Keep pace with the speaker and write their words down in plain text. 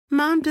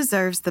Mom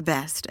deserves the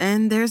best,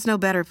 and there's no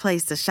better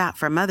place to shop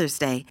for Mother's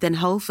Day than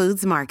Whole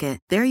Foods Market.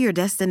 They're your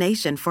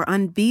destination for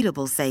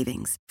unbeatable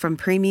savings, from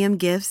premium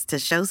gifts to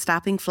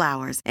show-stopping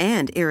flowers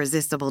and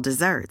irresistible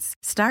desserts.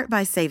 Start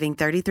by saving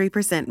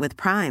 33% with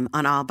Prime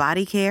on all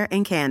body care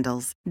and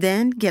candles.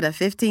 Then get a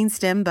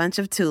 15-stem bunch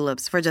of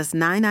tulips for just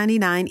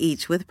 $9.99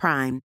 each with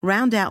Prime.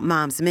 Round out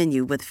Mom's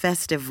menu with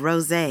festive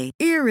rosé,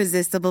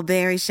 irresistible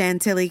berry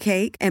chantilly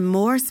cake, and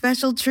more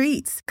special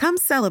treats. Come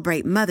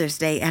celebrate Mother's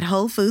Day at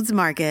Whole Foods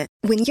Market.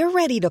 When you're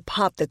ready to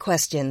pop the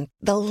question,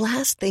 the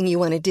last thing you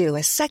want to do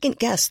is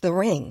second-guess the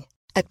ring.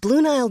 At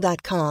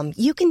BlueNile.com,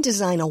 you can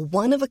design a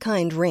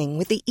one-of-a-kind ring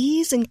with the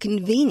ease and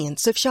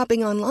convenience of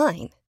shopping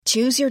online.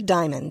 Choose your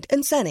diamond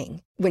and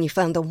setting. When you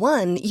find the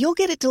one, you'll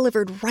get it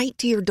delivered right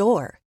to your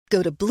door.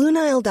 Go to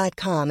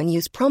BlueNile.com and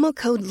use promo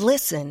code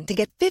LISTEN to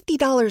get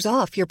 $50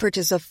 off your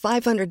purchase of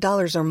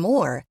 $500 or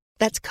more.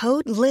 That's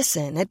code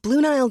LISTEN at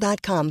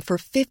BlueNile.com for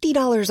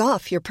 $50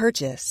 off your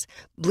purchase.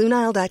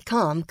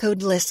 BlueNile.com,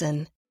 code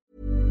LISTEN.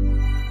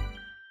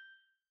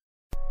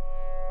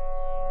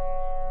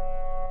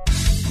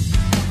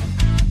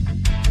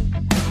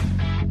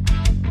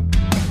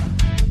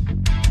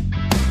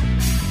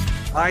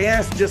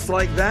 Yes, just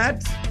like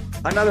that,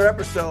 another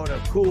episode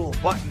of Cool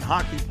Button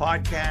Hockey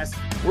Podcast.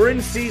 We're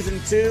in season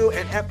 2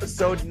 and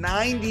episode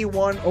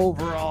 91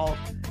 overall,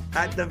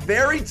 at the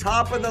very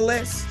top of the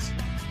list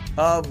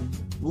of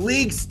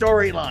league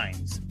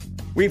storylines.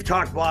 We've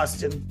talked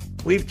Boston,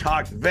 we've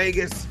talked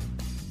Vegas,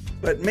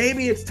 but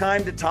maybe it's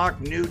time to talk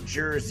New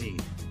Jersey.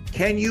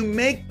 Can you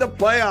make the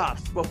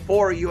playoffs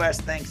before U.S.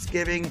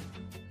 Thanksgiving?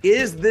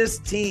 Is this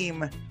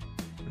team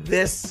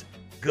this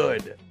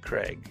good,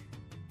 Craig?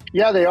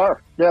 Yeah, they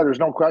are. Yeah, there's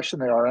no question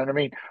they are. And I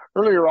mean,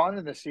 earlier on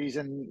in the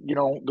season, you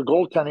know, the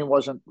goaltending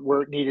wasn't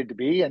where it needed to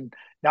be, and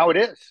now it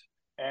is.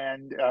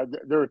 And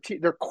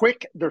they're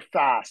quick, they're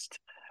fast,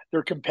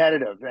 they're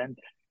competitive, and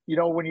you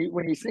know, when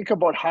you think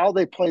about how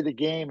they play the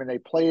game, and they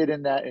play it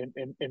in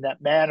that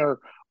manner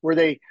where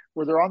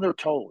they're on their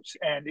toes,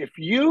 and if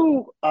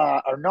you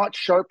are not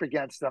sharp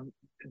against them,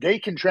 they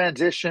can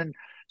transition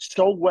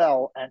so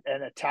well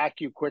and attack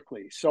you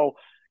quickly. So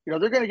you know,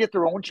 they're going to get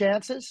their own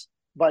chances.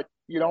 But,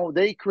 you know,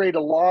 they create a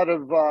lot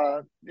of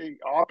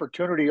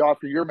opportunity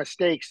off of your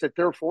mistakes that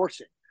they're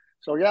forcing.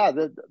 So, yeah,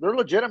 they're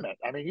legitimate.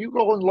 I mean, you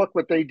go and look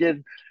what they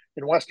did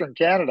in Western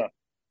Canada.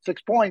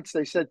 6 points.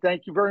 They said,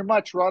 thank you very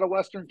much. We're out of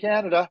Western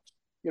Canada,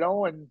 you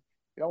know, and,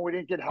 you know, we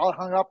didn't get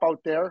hung up out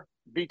there.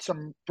 Beat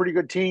some pretty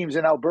good teams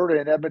in Alberta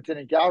and Edmonton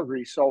and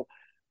Calgary. So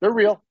they're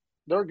real.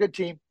 They're a good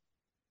team.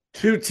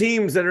 Two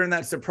teams that are in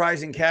that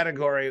surprising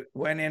category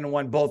went in and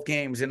won both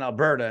games in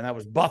Alberta, and that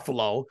was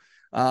Buffalo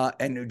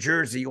and New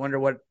Jersey. You wonder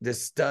what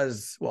this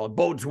does. Well, it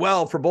bodes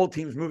well for both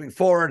teams moving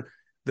forward.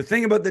 The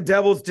thing about the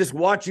Devils, just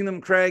watching them,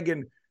 Craig,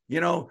 and,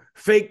 you know,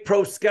 fake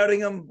pro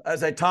scouting them,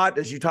 as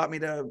you taught me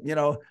to, you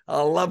know,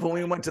 I love when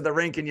we went to the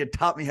rink and you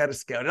taught me how to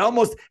scout. It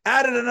almost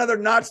added another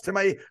notch to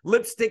my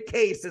lipstick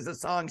case, as the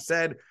song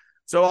said.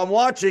 So I'm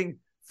watching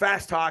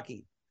fast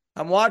hockey.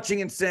 I'm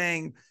watching and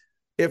saying,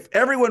 if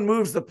everyone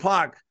moves the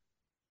puck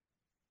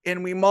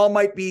and we all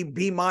might be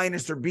B-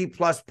 or B+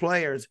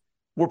 players,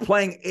 we're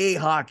playing A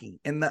hockey,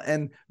 and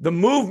the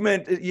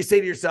movement, you say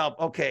to yourself,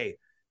 okay,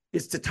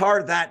 is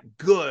Tatar that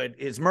good?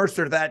 Is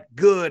Mercer that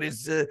good?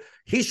 Is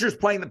Hischier's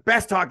playing the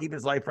best hockey of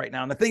his life right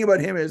now? And the thing about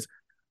him is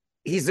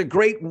he's a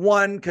great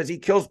one because he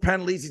kills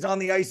penalties. He's on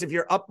the ice if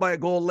you're up by a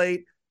goal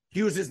late.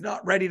 Hughes is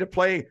not ready to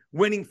play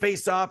winning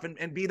face-off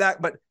and be that,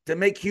 but to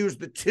make Hughes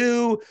the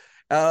 2,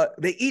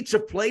 they each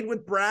have played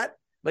with Bratt.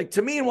 Like,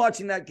 to me, in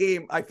watching that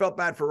game, I felt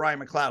bad for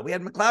Ryan McLeod. We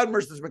had McLeod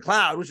versus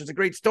McLeod, which is a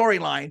great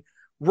storyline.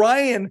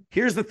 Ryan,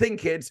 here's the thing,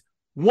 kids.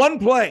 One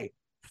play,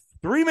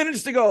 3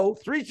 minutes to go,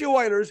 3-2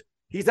 Oilers.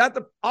 He's at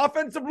the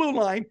offensive blue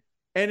line,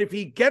 and if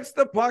he gets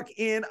the puck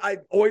in,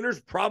 Oilers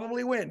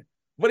probably win.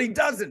 But he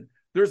doesn't.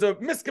 There's a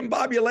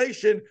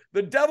miscombobulation.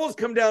 The Devils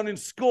come down and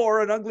score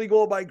an ugly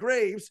goal by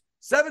Graves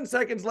 7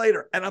 seconds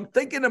later. And I'm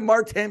thinking of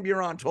Martin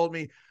Biron told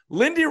me,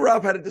 Lindy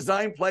Ruff had a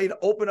design play to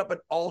open up an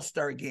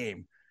all-star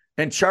game.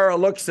 And Chara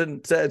looks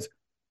and says,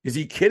 is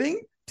he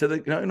kidding?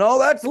 No,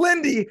 that's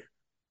Lindy.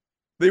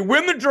 They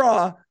win the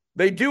draw.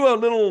 They do a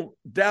little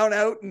down,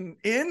 out, and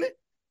in.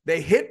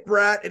 They hit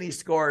Bratt, and he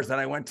scores. And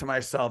I went to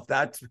myself,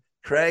 that's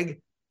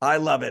Craig. I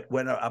love it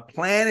when a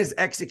plan is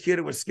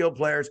executed with skilled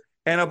players.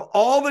 And of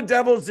all the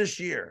Devils this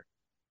year,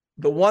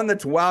 the one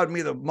that's wowed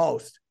me the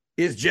most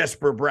is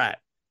Jesper Bratt.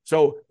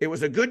 So it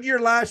was a good year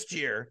last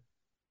year.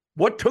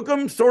 What took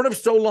him sort of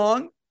so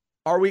long?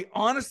 Are we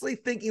honestly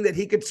thinking that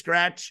he could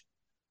scratch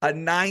a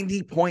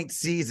 90-point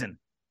season?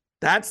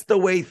 That's the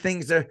way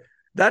things are.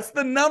 That's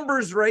the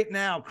numbers right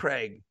now,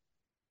 Craig.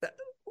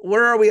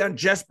 Where are we on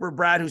Jesper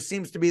Bratt, who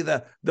seems to be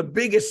the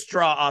biggest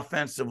straw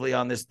offensively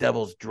on this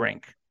Devils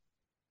drink?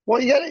 Well,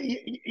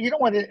 you know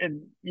what,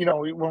 and you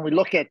know, when we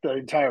look at the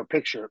entire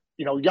picture,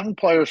 you know, young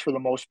players for the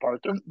most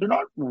part, they're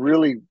not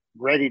really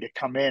ready to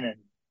come in and,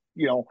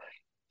 you know,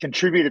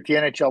 contribute at the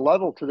NHL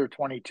level to their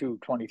 22,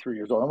 23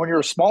 years old. And when you're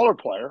a smaller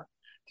player,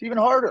 it's even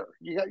harder.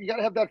 You got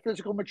to have that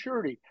physical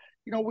maturity.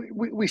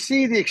 we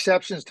see the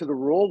exceptions to the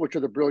rule, which are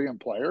the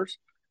brilliant players.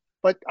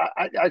 But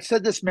I've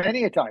said this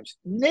many a times.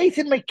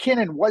 Nathan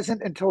McKinnon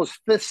wasn't until his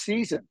 5th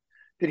season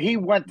that he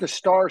went to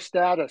star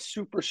status,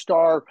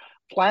 superstar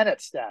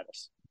planet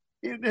status.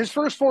 In his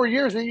first 4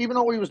 years, even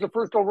though he was the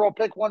first overall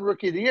pick, one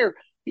rookie of the year,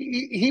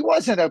 he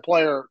wasn't a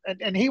player,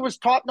 and he was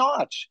top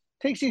notch.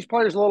 Takes these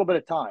players a little bit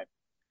of time.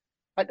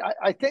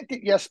 I think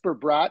that Jesper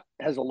Bratt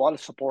has a lot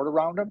of support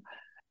around him,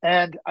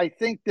 and I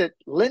think that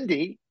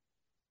Lindy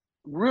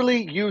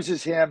really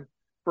uses him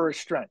for his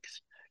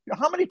strengths.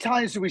 How many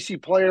times do we see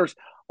players?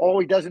 Oh,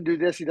 he doesn't do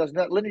this, he doesn't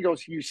that. Lindy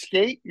goes, you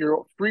skate,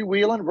 you're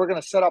freewheeling, we're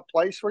going to set up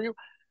plays for you.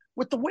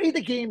 With the way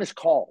the game is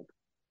called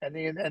and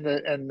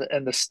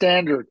the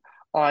standard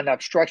on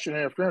obstruction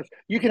and interference,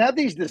 you can have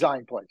these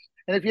design plays.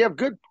 And if you have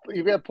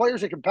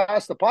players that can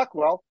pass the puck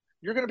well,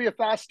 you're going to be a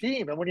fast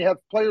team. And when you have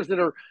players that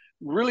are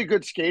really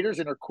good skaters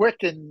and are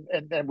quick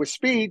and with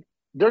speed,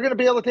 they're going to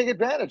be able to take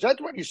advantage. That's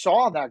what you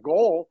saw on that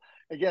goal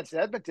against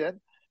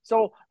Edmonton.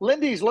 So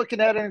Lindy's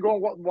looking at it and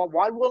going, well,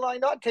 why will I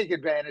not take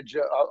advantage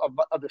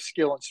of the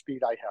skill and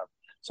speed I have?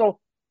 So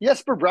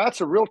Jesper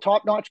Bratt's a real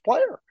top-notch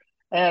player.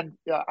 And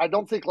I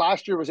don't think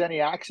last year was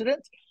any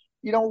accident.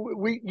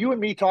 You and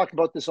me talk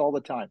about this all the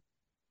time.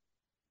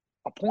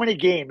 A point a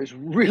game is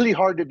really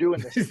hard to do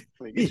in this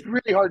league. It's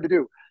really hard to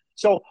do.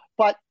 So,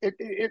 but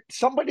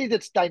somebody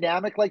that's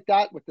dynamic like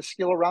that with the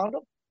skill around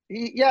him,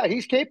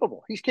 he's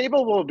capable. He's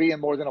capable of being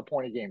more than a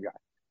point a game guy.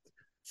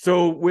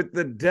 So with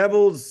the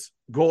Devils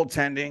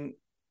goaltending,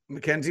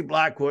 Mackenzie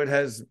Blackwood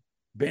has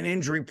been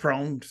injury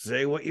prone.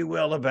 Say what you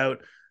will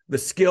about the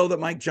skill that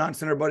Mike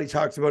Johnson, our buddy,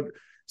 talks about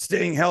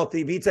staying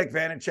healthy. Vitek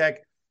Vanacek,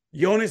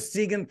 Jonas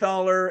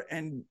Siegenthaler,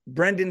 and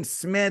Brendan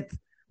Smith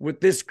with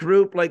this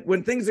group. Like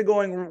when things are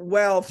going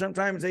well,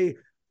 sometimes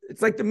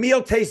it's like the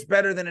meal tastes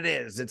better than it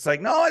is. It's like,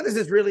 no, this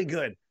is really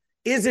good.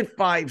 Is it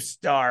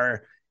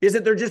 5-star? Is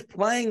it they're just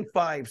playing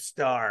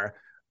 5-star?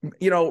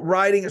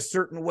 Riding a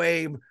certain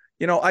wave.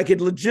 I could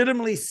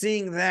legitimately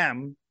seeing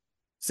them,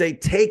 say,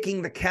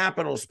 taking the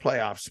Capitals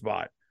playoff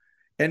spot.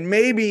 And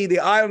maybe the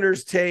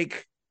Islanders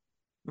take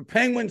the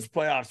Penguins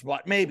playoff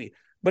spot, maybe.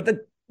 But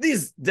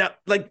these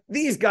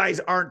guys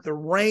aren't the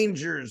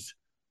Rangers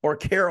or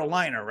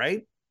Carolina,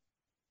 right?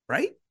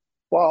 Right?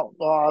 Well,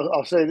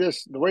 I'll say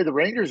this: the way the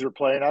Rangers are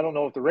playing, I don't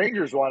know if the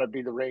Rangers want to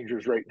be the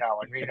Rangers right now.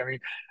 I mean,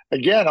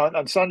 again,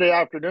 on Sunday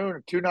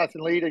afternoon, 2-0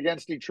 lead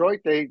against Detroit,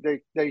 they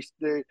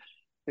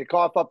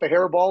cough up a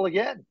hairball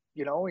again.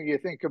 You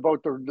think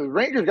about the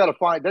Rangers got to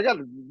find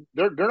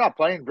they're not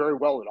playing very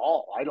well at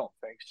all. I don't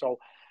think so.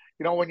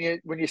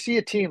 When you see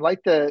a team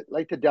like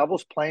the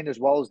Devils playing as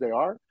well as they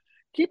are,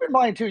 keep in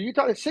mind too.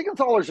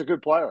 Siegenthaler's a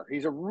good player.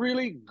 He's a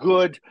really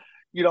good,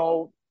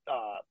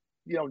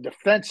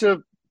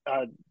 defensive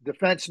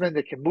defenseman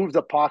that can move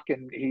the puck,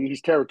 and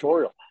he's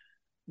territorial.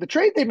 The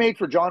trade they made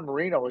for John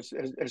Marino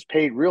has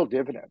paid real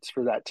dividends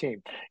for that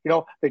team.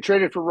 They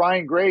traded for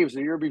Ryan Graves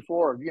the year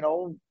before.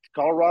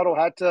 Colorado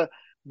had to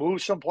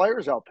move some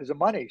players out because of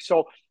money.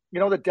 So,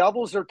 the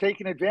Devils are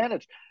taking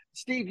advantage.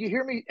 Steve, you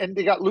hear me? And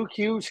they got Luke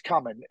Hughes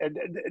coming. And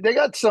they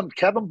got some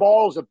Kevin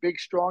Ball's a big,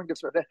 strong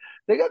defenseman.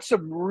 They got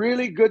some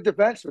really good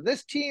defensemen.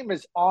 This team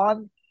is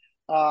on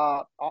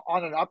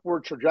an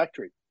upward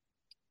trajectory.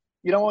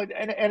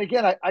 And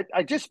again,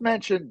 I just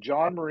mentioned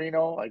John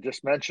Marino. I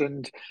just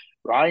mentioned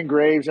Ryan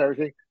Graves and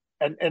everything.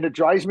 And it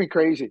drives me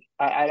crazy.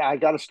 I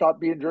got to stop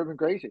being driven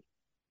crazy.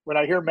 When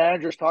I hear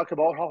managers talk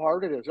about how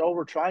hard it is,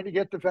 we're trying to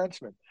get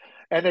defensemen.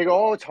 And they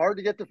go, it's hard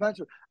to get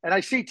defensemen. And I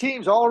see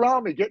teams all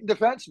around me getting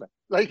defensemen.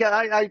 Like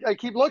I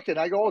keep looking.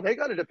 I go, they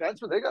got a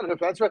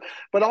defenseman.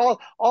 But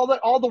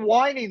all the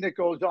whining that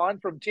goes on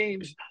from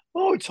teams,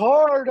 it's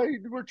hard.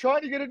 We're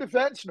trying to get a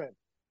defenseman.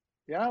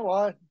 Yeah,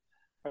 well,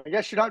 I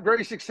guess you're not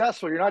very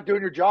successful. You're not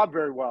doing your job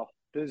very well.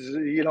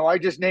 I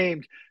just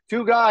named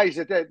 2 guys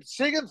that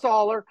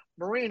Siegenthaler,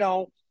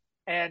 Marino,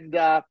 and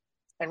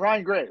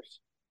Ryan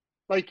Graves.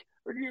 Are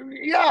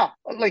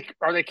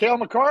they Cale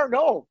Makar?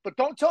 No, but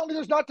don't tell me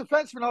there's not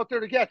defensemen out there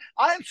to get.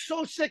 I am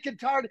so sick and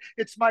tired.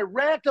 It's my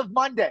rant of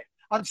Monday.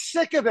 I'm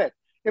sick of it.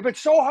 If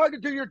it's so hard to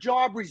do your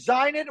job,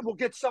 resign it, and we'll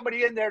get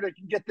somebody in there that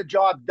can get the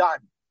job done.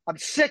 I'm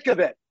sick of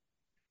it.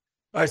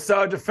 I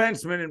saw a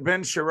defenseman in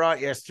Ben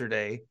Sherratt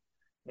yesterday.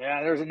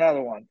 Yeah, there's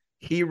another one.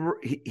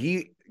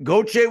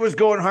 Gauthier was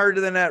going hard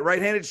to the net,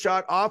 right-handed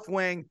shot off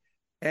wing,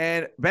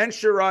 and Ben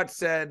Sherratt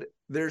said,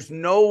 there's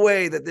no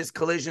way that this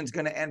collision is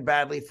going to end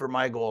badly for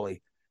my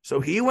goalie.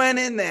 So he went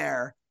in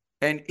there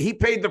and he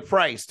paid the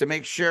price to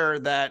make sure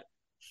that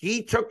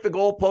he took the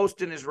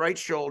goalpost in his right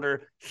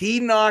shoulder. He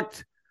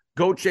knocked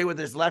Gauthier with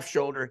his left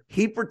shoulder.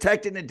 He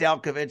protected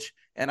Nedeljkovic.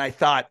 And I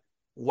thought,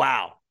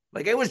 wow,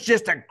 it was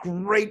just a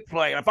great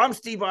play. If I'm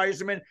Steve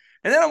Yzerman,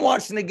 and then I'm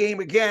watching the game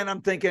again,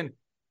 I'm thinking,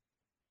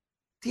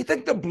 do you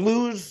think the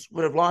Blues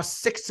would have lost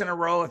 6 in a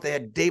row if they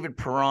had David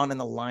Perron in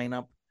the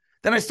lineup?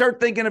 Then I start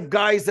thinking of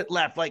guys that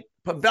left, like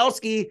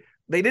Pavelski.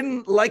 They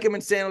didn't like him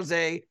in San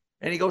Jose,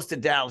 and he goes to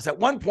Dallas. At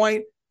one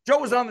point, Joe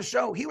was on the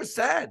show. He was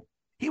sad.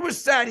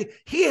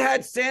 He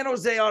had San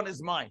Jose on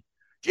his mind.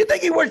 Do you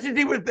think he wishes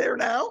he was there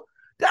now?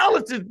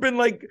 Dallas has been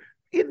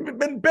He's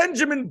been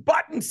Benjamin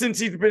Button since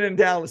he's been in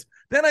Dallas.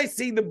 Then I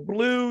see the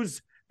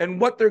Blues and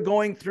what they're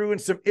going through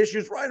and some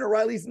issues. Ryan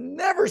O'Reilly's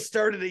never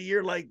started a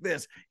year like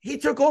this. He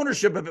took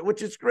ownership of it,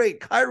 which is great.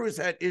 Kairu's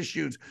had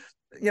issues.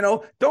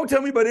 Don't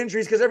tell me about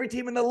injuries because every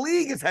team in the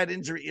league has had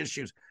injury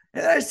issues.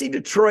 And I see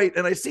Detroit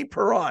and I see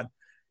Perron.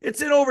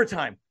 It's in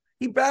overtime.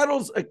 He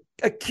battles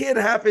a kid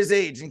half his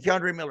age in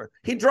Keandre Miller.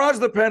 He draws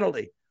the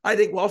penalty. I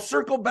think, well,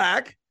 circle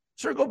back.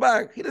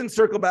 He didn't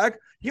circle back.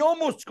 He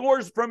almost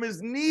scores from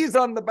his knees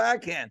on the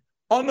backhand.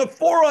 On the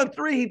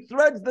 4-on-3, he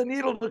threads the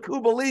needle to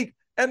Kubalik,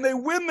 and they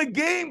win the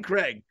game,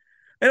 Craig.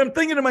 And I'm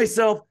thinking to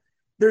myself,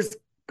 there's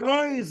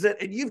guys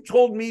that, and you've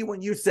told me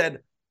when you said,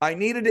 I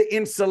needed to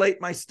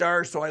insulate my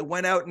star, so I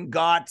went out and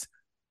got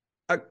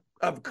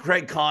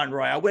Craig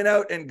Conroy. I went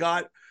out and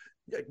got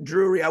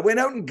Drury. I went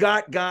out and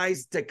got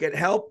guys that could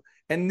help.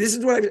 And this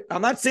is what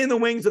I'm not saying the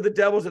Wings are the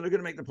Devils and they're going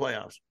to make the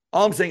playoffs.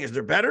 All I'm saying is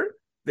they're better.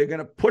 They're going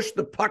to push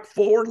the puck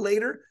forward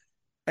later.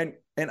 And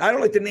I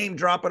don't like to name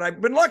drop, but I've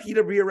been lucky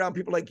to be around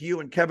people like you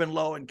and Kevin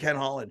Lowe and Ken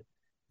Holland.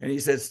 And he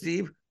says,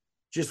 Steve,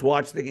 just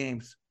watch the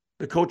games.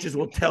 The coaches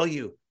will tell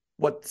you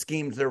what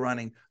schemes they're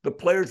running. The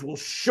players will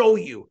show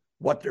you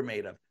what they're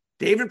made of.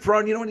 David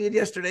Perron, you know what he did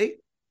yesterday?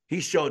 He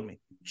showed me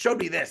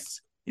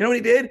this. You know what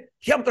he did?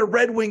 He helped the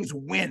Red Wings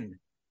win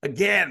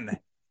again.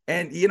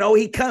 And, he's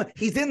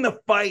in the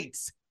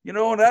fights, and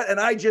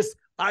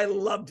I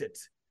loved it.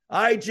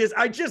 I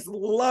just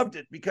loved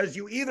it because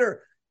you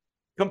either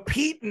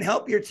compete and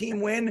help your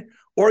team win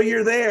or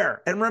you're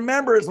there. And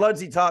remember, as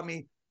Ludsey taught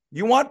me,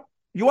 you want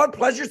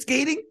pleasure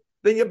skating?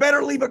 Then you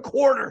better leave a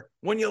quarter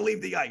when you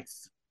leave the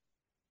ice.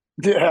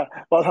 Yeah.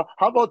 Well,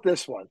 how about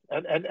this one?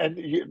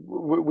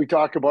 We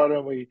talk about it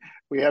and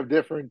we have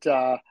different,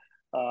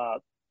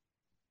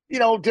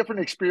 different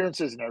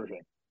experiences and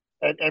everything.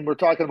 And we're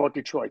talking about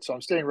Detroit. So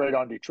I'm staying right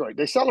on Detroit.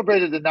 They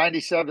celebrated the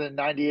 97 and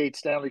 98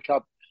 Stanley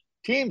Cup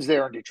teams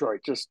there in Detroit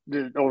just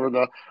over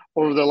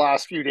the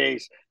last few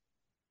days.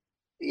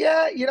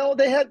 Yeah,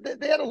 they had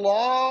a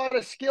lot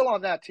of skill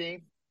on that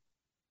team.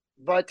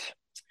 But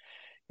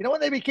when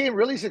they became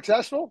really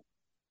successful,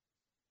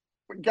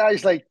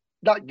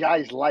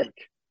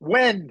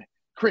 when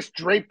Chris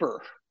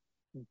Draper,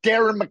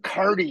 Darren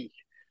McCarty,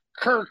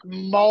 Kirk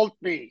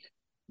Maltby,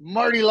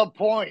 Marty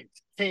Lapointe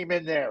came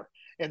in there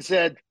and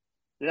said,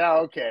 yeah,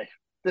 okay,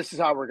 this is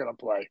how we're going to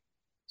play.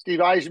 Steve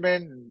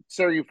Yzerman,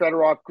 Sergei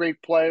Fedorov,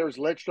 great players,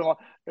 Lidstrom,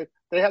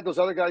 they had those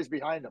other guys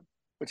behind them.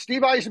 What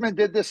Steve Yzerman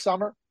did this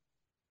summer,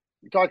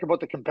 you talk about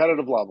the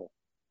competitive level.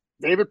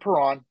 David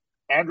Perron,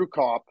 Andrew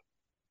Kopp,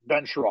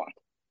 Ben Sherratt.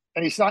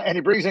 And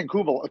he brings in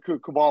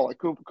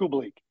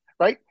Kubalik,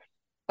 right?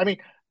 I mean,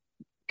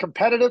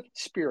 competitive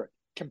spirit,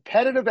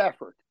 competitive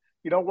effort.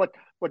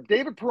 What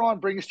David Perron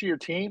brings to your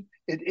team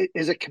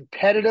is a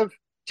competitive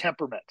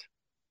temperament.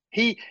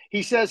 He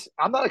says,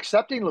 I'm not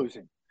accepting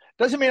losing.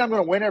 Doesn't mean I'm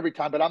going to win every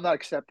time, but I'm not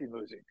accepting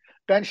losing.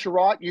 Ben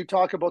Sherratt, you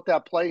talk about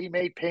that play he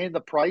made, paying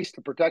the price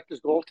to protect his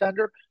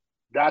goaltender.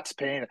 That's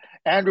paying.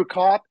 Andrew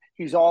Kopp,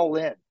 he's all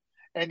in.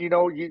 And,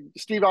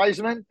 Steve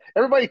Yzerman,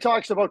 everybody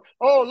talks about,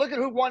 oh, look at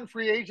who won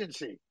free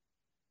agency.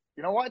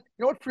 You know what?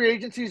 You know what free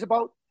agency is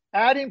about?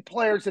 Adding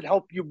players that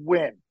help you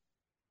win.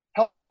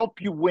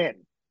 Help you win.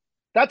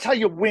 That's how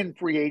you win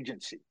free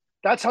agency.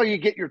 That's how you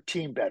get your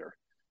team better.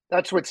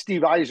 That's what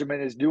Steve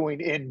Yzerman is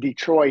doing in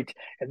Detroit.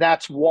 And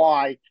that's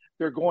why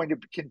they're going to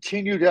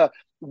continue to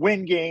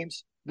win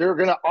games. They're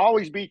going to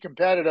always be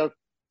competitive.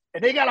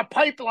 And they got a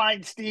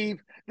pipeline, Steve.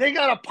 They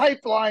got a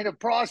pipeline of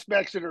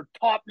prospects that are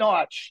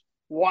top-notch.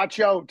 Watch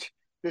out.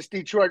 This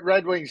Detroit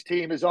Red Wings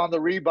team is on the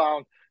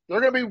rebound.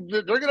 They're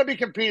going to be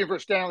competing for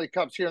Stanley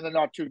Cups here in the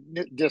not too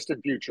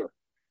distant future.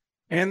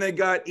 And they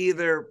got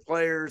either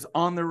players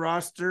on the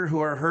roster who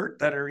are hurt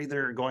that are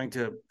either going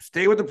to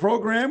stay with the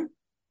program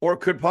or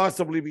could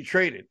possibly be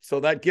traded. So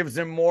that gives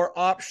them more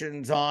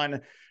options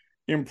on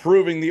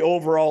improving the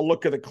overall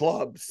look of the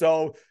club.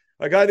 So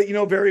a guy that you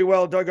know very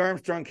well, Doug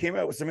Armstrong, came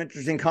out with some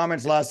interesting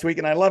comments last week,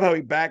 and I love how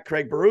he backed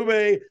Craig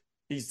Berube.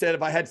 He said,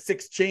 if I had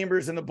 6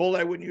 chambers in the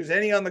bullet, I wouldn't use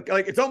any on the,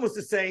 it's almost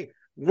to say,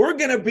 we're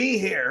going to be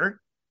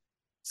here.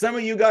 Some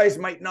of you guys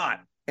might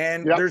not.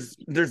 And yep. there's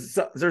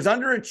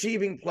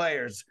underachieving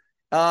players.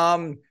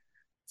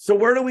 So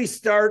where do we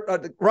start?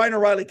 Ryan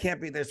O'Reilly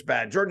can't be this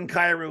bad. Jordan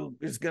Kyrou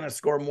is going to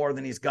score more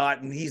than he's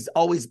got. And he's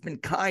always been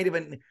kind of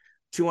a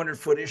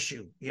 200-foot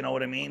issue. You know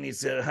what I mean?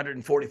 He's a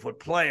 140-foot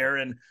player,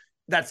 and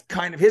that's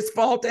kind of his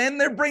fault. And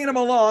they're bringing him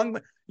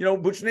along.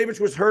 Buchnevich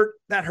was hurt.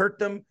 That hurt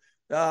them.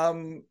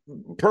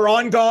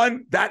 Perron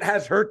gone, that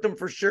has hurt them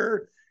for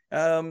sure.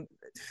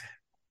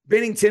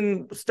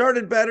 Binnington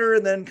started better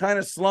and then kind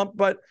of slumped,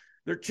 but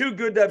they're too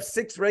good to have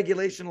 6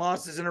 regulation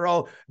losses in a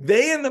row.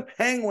 They and the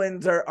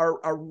Penguins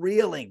are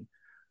reeling.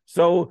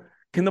 So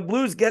can the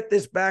Blues get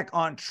this back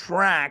on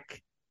track?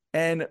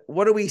 And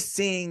what are we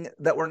seeing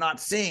that we're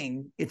not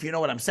seeing, if you know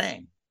what I'm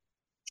saying?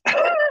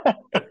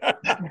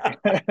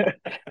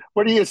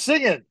 What are you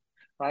singing?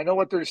 I know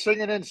what they're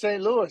singing in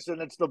St. Louis, and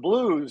it's the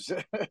blues.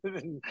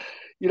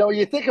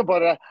 You think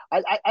about it.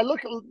 I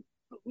look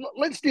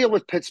let's deal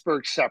with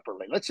Pittsburgh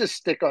separately. Let's just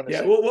stick on the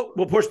Yeah,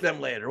 we'll push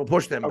them later. We'll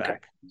push them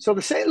back. So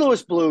the St.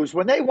 Louis Blues,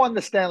 when they won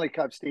the Stanley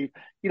Cup, Steve,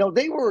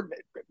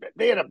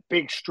 they had a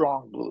big,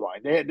 strong blue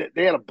line.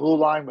 They had a blue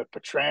line with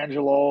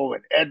Pietrangelo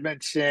and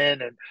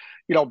Edmondson, and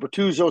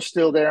Bertuzzo's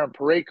still there and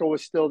Parayko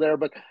was still there,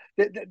 but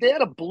they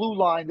had a blue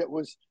line that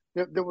was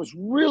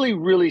really,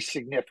 really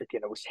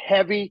significant. It was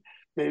heavy.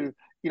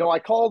 I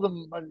call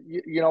them,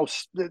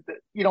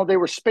 they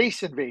were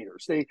space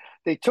invaders.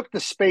 They took the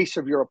space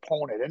of your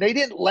opponent, and they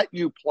didn't let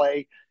you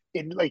play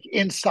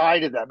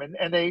inside of them,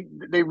 and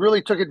they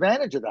really took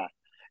advantage of that.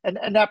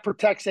 And that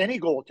protects any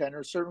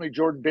goaltender. Certainly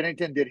Jordan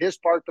Binnington did his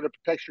part, but it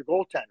protects your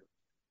goaltender.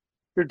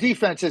 Their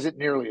defense isn't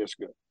nearly as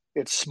good.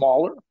 It's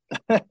smaller.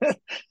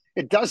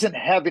 It doesn't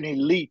have an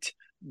elite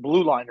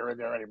blue liner in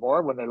there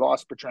anymore when they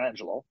lost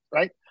Pietrangelo,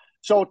 right?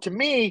 So to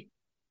me,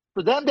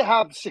 for them to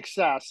have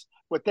success,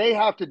 what they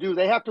have to do,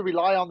 they have to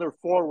rely on their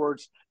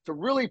forwards to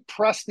really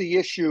press the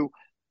issue,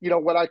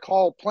 what I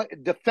call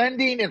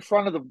defending in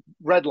front of the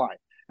red line.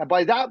 And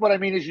by that, what I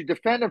mean is you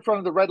defend in front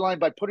of the red line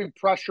by putting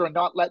pressure and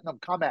not letting them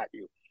come at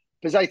you.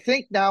 Because I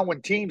think now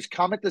when teams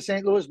come at the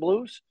St. Louis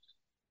Blues,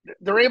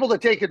 they're able to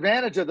take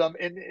advantage of them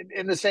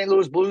in the St.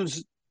 Louis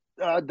Blues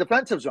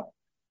defensive zone.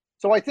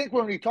 So I think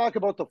when we talk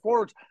about the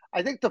forwards,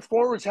 I think the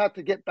forwards have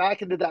to get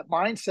back into that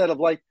mindset of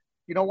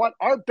you know what?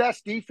 Our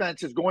best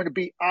defense is going to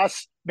be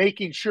us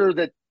making sure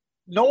that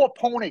no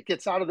opponent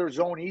gets out of their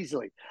zone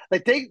easily.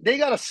 They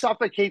got to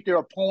suffocate their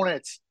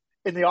opponents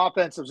in the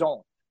offensive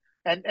zone.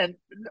 And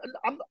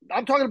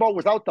I'm talking about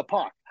without the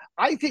puck.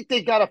 I think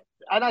they got to,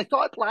 and I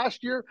thought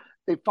last year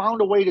they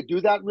found a way to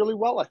do that really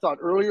well. I thought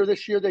earlier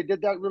this year they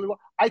did that really well.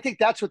 I think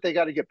that's what they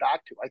got to get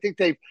back to. I think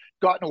they've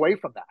gotten away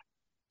from that.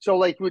 So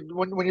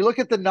when you look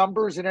at the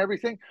numbers and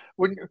everything,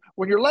 when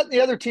you're letting the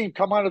other team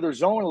come out of their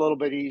zone a little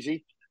bit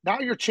easy, now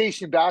you're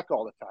chasing back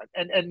all the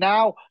time. And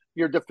now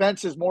your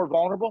defense is more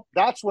vulnerable.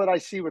 That's what I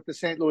see with the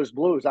St. Louis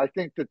Blues. I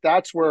think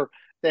that's where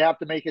they have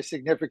to make a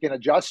significant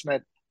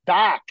adjustment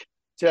back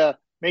to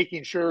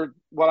making sure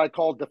what I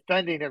call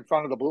defending in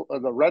front of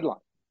the red line.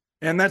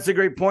 And that's a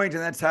great point.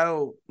 And that's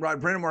how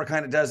Rod Brind'Amour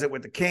kind of does it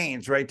with the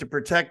Canes, right? To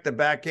protect the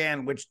back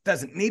end, which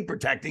doesn't need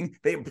protecting.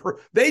 They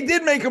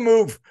did make a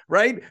move,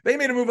 right? They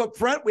made a move up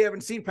front. We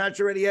haven't seen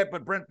Pacioretty yet,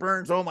 but Brent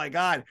Burns, oh my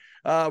God,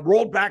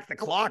 rolled back the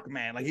clock,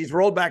 man. He's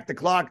rolled back the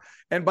clock.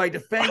 And by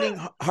defending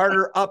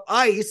harder up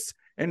ice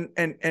and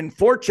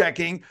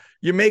forechecking,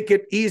 you make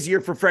it easier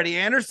for Freddie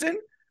Anderson,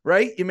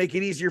 right? You make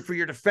it easier for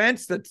your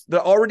defense that's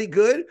already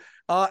good.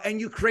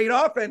 And you create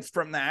offense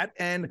from that.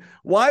 And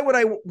why would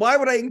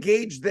I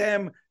engage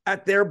them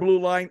at their blue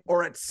line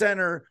or at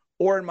center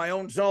or in my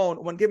own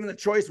zone when given the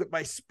choice with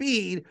my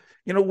speed?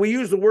 We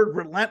use the word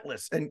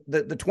relentless, and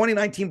the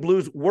 2019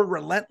 Blues were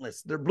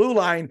relentless. Their blue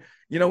line,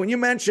 when you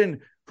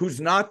mention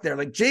who's not there,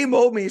 like Jay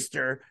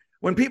Bouwmeester,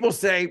 when people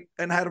say,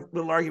 and I had a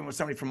little argument with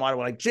somebody from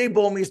Ottawa, like Jay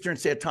Bouwmeester and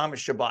say Thomas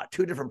Chabot,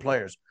 two different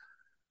players.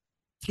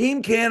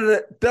 Team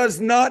Canada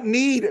does not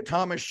need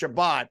Thomas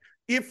Chabot.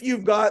 If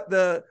you've got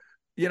the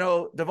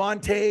Devon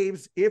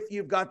Taves, if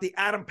you've got the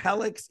Adam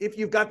Pellics, if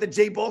you've got the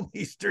Jay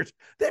Bouwmeesters,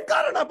 they've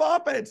got enough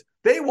offense.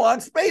 They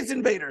want space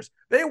invaders.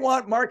 They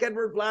want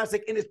Marc-Edouard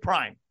Vlasic in his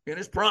prime,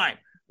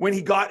 when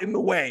he got in the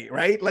way,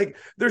 right?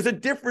 There's a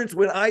difference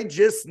when I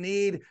just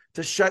need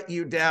to shut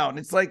you down.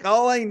 It's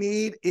all I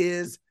need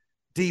is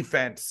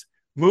defense.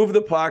 Move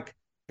the puck,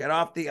 get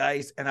off the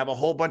ice, and have a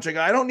whole bunch of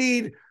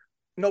guys.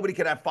 Nobody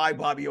could have 5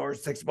 Bobby Orrs,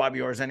 6 Bobby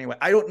Orrs anyway.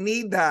 I don't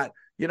need that.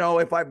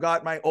 If I've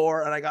got my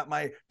Orr and I got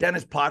my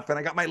Dennis Potvin,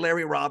 I got my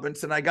Larry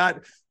Robinson, I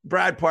got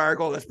Brad Park,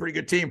 that's a pretty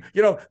good team.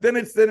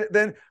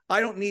 Then I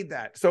don't need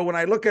that. So when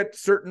I look at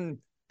certain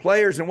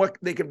players and what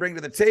they can bring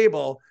to the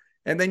table,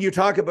 and then you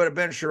talk about a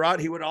Ben Sherratt,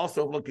 he would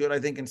also look good, I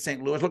think, in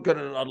St. Louis, look good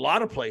in a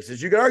lot of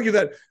places. You could argue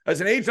that as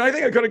an agent, I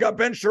think I could have got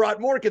Ben Sherratt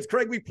more because,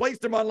 Craig, we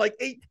placed him on 8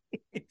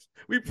 teams.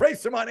 We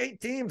placed him on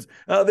 8 teams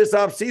this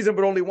offseason,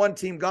 but only 1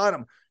 team got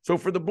him. So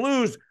for the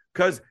Blues,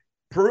 because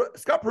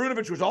Scott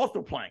Perunovich was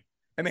also playing,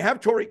 and they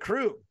have Torrey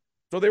Krug.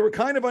 So they were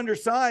kind of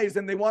undersized,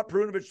 and they want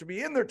Perunovich to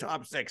be in their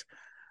top 6.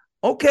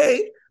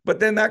 Okay, but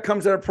then that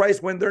comes at a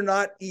price when they're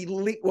not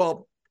elite.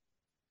 Well,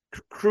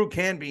 Krug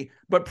can be,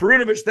 but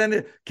Perunovich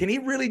then, can he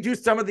really do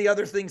some of the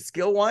other things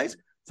skill-wise?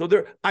 So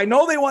I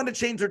know they want to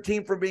change their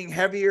team from being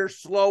heavier,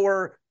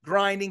 slower,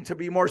 grinding to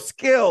be more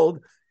skilled,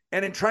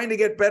 and in trying to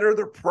get better,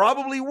 they're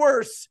probably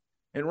worse.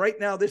 And right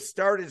now, this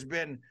start has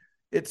been,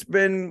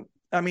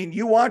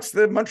 you watch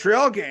the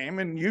Montreal game,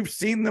 and you've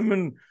seen them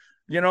in,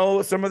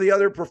 some of the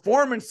other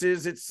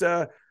performances. It's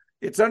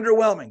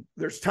underwhelming.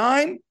 There's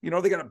time, they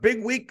got a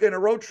big week and a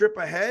road trip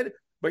ahead,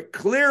 but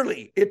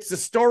clearly it's the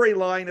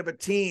storyline of a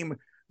team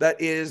that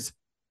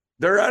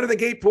they're out of the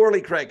gate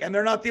poorly, Craig, and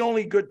they're not the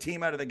only good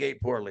team out of the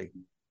gate poorly.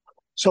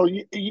 So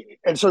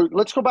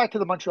let's go back to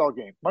the Montreal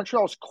game.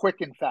 Montreal's quick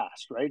and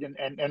fast, right?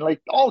 And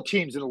like all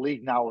teams in the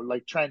league now,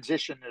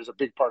 transition is a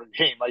big part of the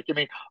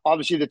game.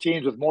 Obviously the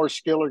teams with more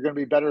skill are going to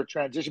be better at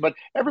transition, but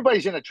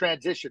everybody's in a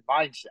transition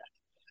mindset.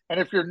 And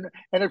if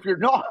you're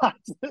not,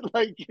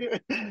 like,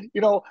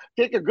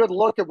 take a good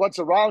look at what's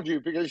around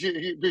you because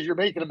you're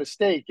making a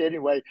mistake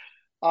anyway.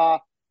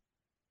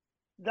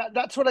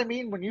 That's what I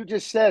mean when you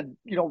just said,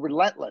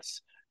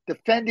 relentless,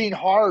 defending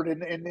hard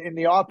in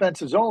the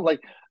offensive zone.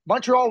 Like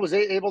Montreal was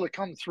able to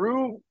come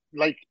through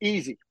like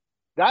easy.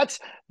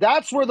 That's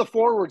where the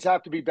forwards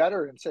have to be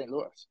better in St.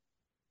 Louis,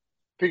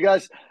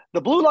 because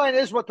the blue line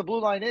is what the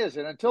blue line is,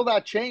 and until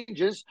that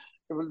changes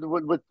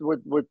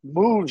with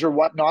moves or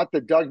whatnot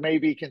that Doug may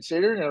be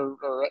considering or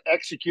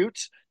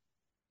executes,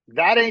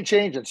 that ain't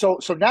changing. So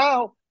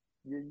now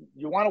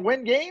you want to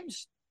win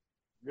games.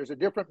 There's a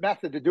different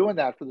method to doing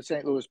that for the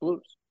St. Louis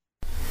Blues.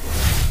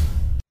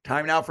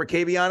 Time now for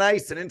KB on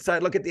Ice, an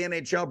inside look at the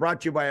NHL brought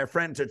to you by our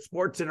friends at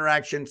Sports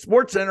Interaction.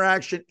 Sports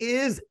Interaction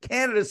is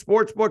Canada's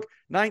sportsbook.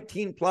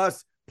 19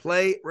 plus,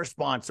 play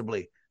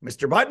responsibly.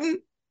 Mr. Button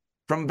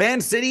from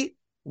Van City,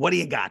 what do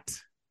you got?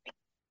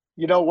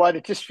 You know what?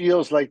 It just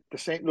feels like the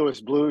St. Louis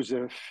Blues,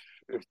 if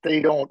they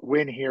don't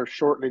win here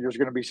shortly, there's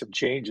going to be some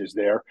changes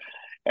there.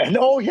 And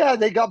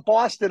they got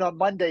Boston on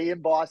Monday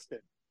in Boston.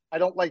 I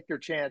don't like their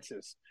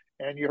chances.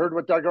 And you heard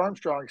what Doug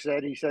Armstrong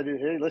said. He said,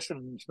 hey,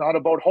 listen, it's not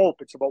about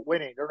hope. It's about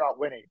winning. They're not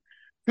winning.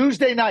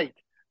 Tuesday night,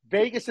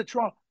 Vegas at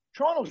Toronto.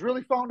 Toronto's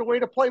really found a way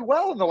to play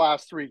well in the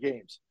last 3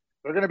 games.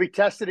 They're going to be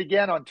tested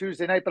again on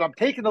Tuesday night, but I'm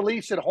taking the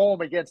Leafs at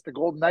home against the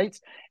Golden Knights.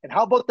 And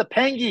how about the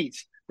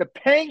Penguins? The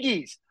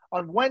Penguins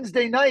on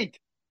Wednesday night,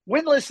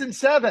 winless in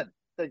 7.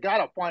 They got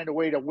to find a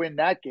way to win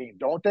that game,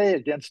 don't they,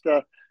 against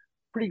a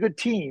pretty good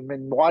team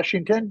in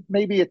Washington,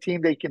 maybe a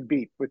team they can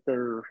beat with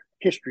their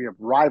history of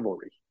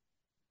rivalry.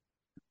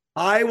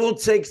 I will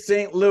take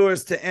St.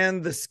 Louis to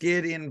end the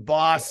skid in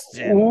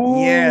Boston. Ooh.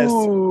 Yes.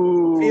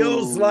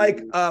 Feels like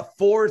a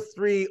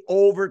 4-3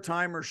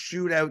 overtime or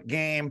shootout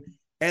game.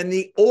 And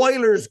the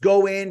Oilers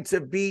go in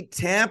to beat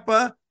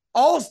Tampa.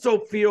 Also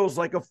feels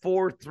like a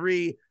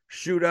 4-3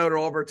 shootout or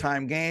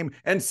overtime game.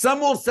 And some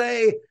will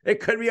say it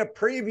could be a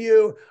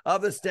preview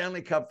of the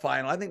Stanley Cup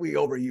final. I think we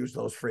overuse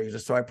those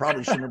phrases, so I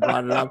probably shouldn't have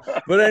brought it up.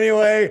 But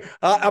anyway,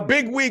 a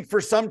big week for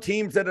some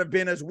teams that have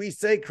been, as we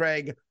say,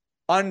 Craig,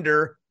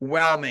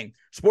 underwhelming.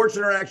 Sports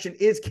Interaction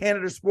is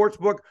Canada's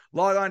sportsbook.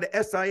 Log on to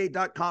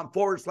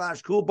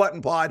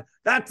SIA.com/coolbuttonpod.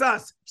 That's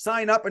us.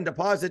 Sign up and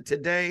deposit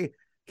today.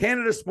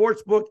 Canada's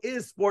sportsbook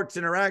is Sports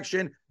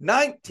Interaction.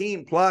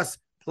 19 plus.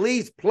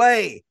 Please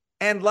play.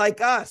 And like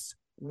us,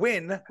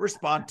 win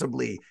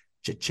responsibly.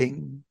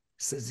 Cha-ching,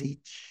 says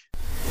each.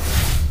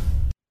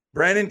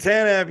 Brandon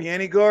Tanev,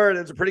 Yanni Gourde.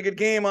 It's a pretty good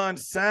game on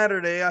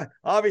Saturday.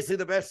 Obviously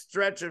the best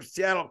stretch of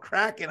Seattle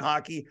Kraken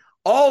hockey.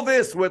 All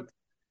this with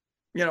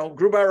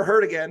Grubauer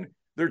hurt again.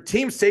 Their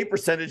team save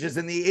percentage is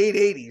in the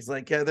 880s.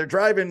 Like they're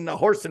driving a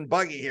horse and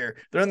buggy here.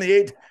 They're in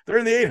the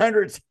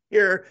 800s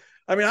here.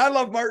 I mean, I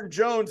love Martin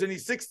Jones and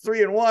he's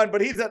 6-3-1,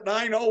 but he's at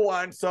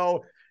 901.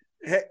 So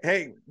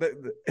hey,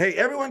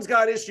 everyone's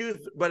got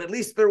issues, but at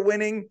least they're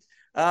winning.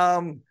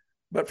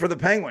 But for the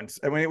Penguins,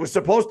 I mean, it was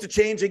supposed to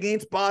change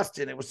against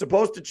Boston. It was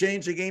supposed to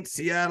change against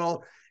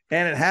Seattle,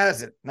 and it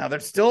hasn't. Now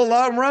there's still a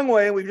long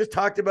runway. We just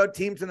talked about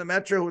teams in the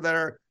Metro that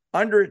are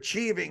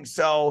underachieving.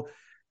 So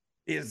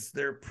is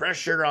there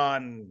pressure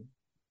on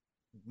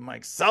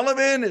Mike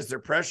Sullivan? Is there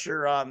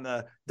pressure on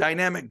the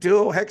dynamic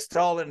duo,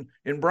 Hextall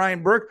and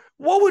Brian Burke?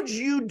 What would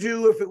you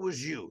do if it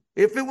was you?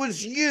 If it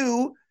was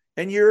you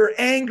and you're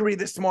angry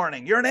this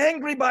morning, you're an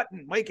angry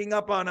button waking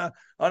up on a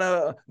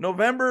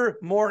November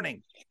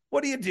morning.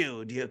 What do you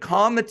do? Do you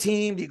calm the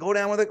team? Do you go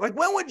down with it? Like,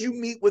 when would you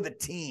meet with a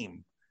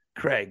team,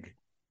 Craig?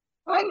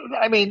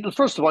 I mean,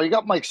 first of all, you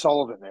got Mike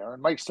Sullivan there,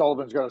 and Mike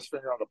Sullivan's got his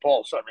finger on the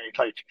pulse. I mean,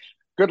 like,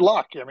 good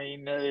luck. I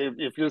mean,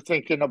 if you're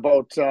thinking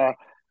about,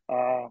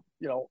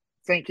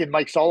 thinking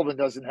Mike Sullivan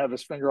doesn't have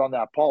his finger on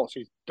that pulse,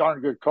 he's a darn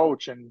good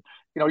coach. And,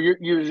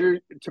 you're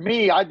to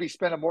me, I'd be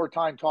spending more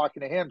time talking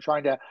to him,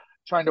 trying to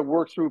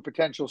work through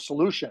potential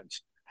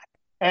solutions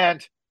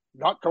and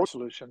not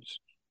co-solutions,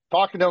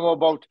 talking to him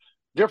about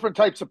different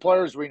types of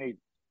players we need.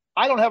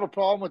 I don't have a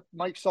problem with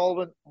Mike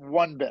Sullivan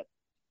one bit.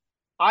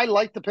 I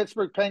like the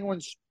Pittsburgh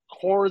Penguins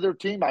core of their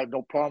team. I have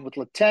no problem with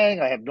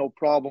Letang. I have no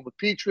problem with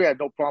Petrie. I have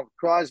no problem with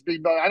Crosby,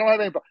 but I don't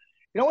have any problem.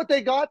 You know what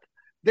they got?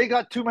 They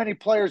got too many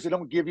players that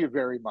don't give you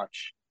very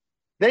much.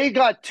 They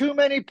got too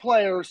many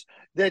players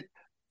that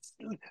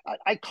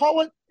I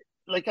call it,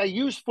 like, I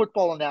use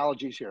football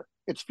analogies here.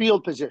 It's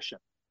field position.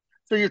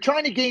 So you're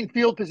trying to gain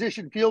field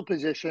position.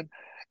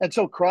 And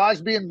so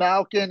Crosby and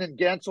Malkin and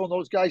Gensel and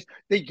those guys,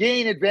 they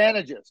gain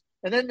advantages.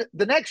 And then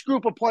the next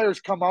group of players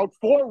come out,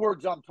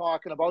 forwards I'm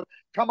talking about,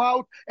 come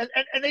out and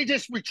they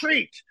just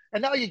retreat.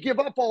 And now you give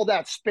up all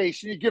that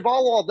space and you give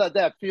all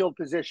that field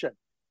position.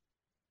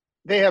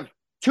 They have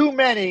too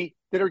many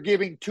that are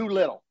giving too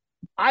little.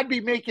 I'd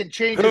be making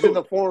changes in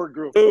the forward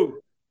group. Who?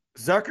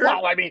 Zucker?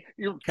 Well, I mean,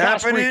 you're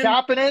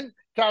Kapanen,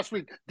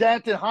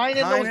 Danton,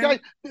 Heinen, those guys,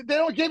 they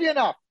don't give you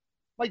enough.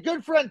 My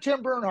good friend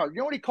Tim Bernhardt, you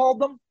know what he called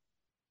them?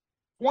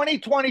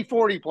 20,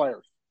 40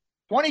 players.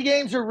 20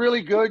 games are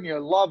really good and you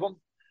love them.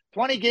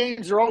 20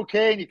 games are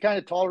okay and you kind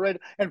of tolerate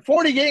it. And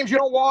 40 games, you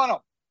don't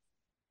want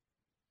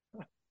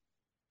them.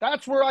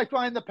 That's where I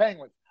find the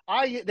Penguins.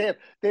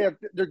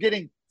 They're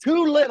getting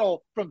too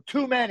little from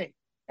too many.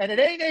 And it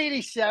ain't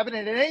 87,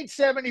 and it ain't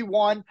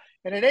 71,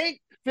 and it ain't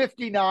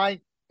 59.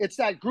 It's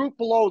that group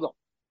below them.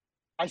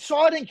 I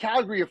saw it in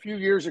Calgary a few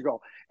years ago,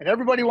 and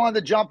everybody wanted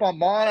to jump on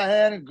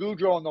Monahan and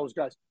Gaudreau and those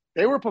guys.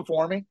 They were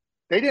performing.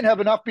 They didn't have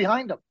enough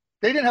behind them.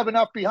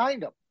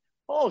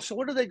 Oh, so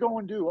what do they go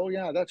and do? Oh,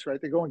 yeah, that's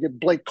right. They go and get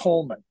Blake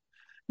Coleman.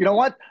 You know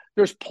what?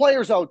 There's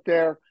players out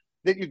there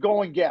that you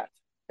go and get.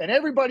 And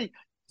everybody,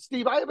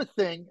 Steve, I have a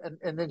thing,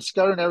 and then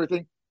Scott and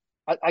everything,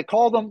 I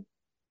call them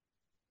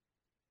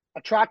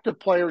attractive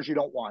players you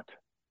don't want.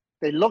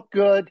 They look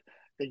good.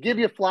 They give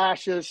you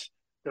flashes.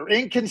 They're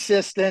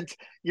inconsistent.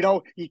 You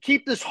know, you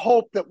keep this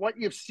hope that what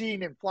you've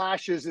seen in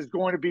flashes is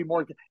going to be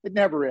more. It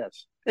never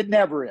is. It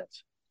never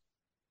is.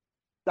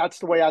 That's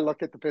the way I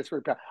look at the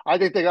Pittsburgh Penguins. I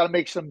think they got to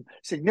make some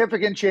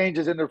significant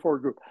changes in their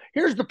forward group.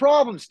 Here's the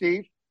problem,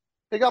 Steve.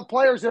 They got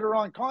players that are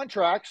on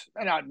contracts,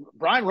 and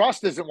Brian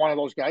Rust isn't one of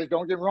those guys.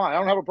 Don't get me wrong. I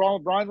don't have a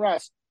problem with Brian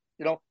Rust.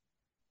 You know,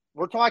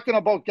 we're talking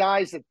about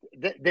guys that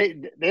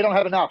they don't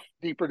have enough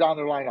deeper down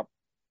their lineup.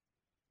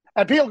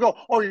 And people go,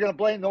 oh, you're going to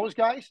blame those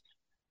guys?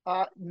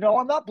 No,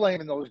 I'm not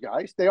blaming those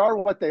guys. They are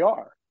what they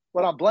are.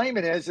 What I'm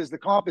blaming is the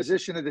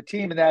composition of the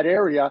team in that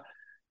area.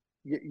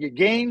 You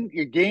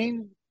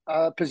gain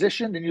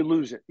position, and you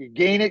lose it. You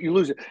gain it, you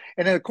lose it.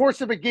 And in the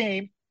course of a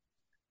game,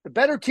 the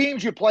better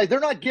teams you play, they're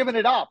not giving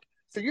it up.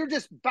 So you're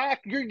just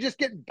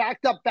getting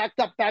backed up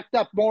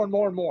more and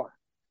more and more.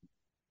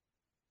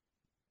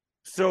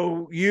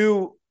 So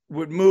you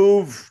would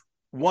move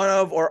one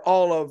of or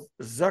all of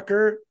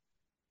Zucker,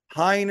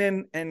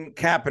 Heinen, and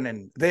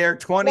Kapanen. They are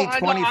 20, well,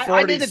 20, 40.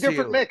 I need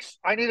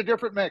a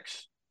different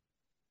mix.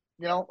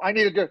 You know,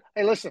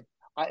 hey, listen,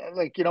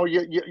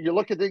 you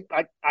look at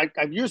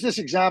I've used this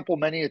example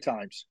many a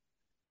times.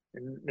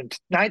 In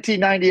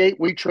 1998,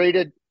 we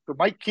traded for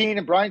Mike Keane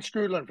and Brian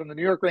Skrudland from the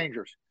New York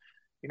Rangers.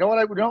 You know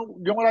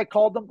what I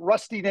called them?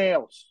 Rusty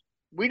nails.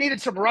 We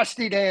needed some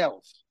rusty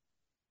nails.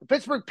 The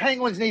Pittsburgh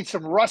Penguins need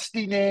some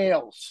rusty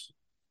nails.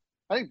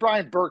 I think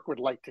Brian Burke would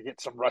like to get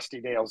some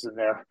rusty nails in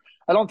there.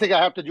 I don't think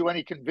I have to do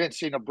any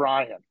convincing of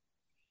Brian.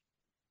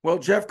 Well,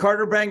 Jeff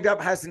Carter banged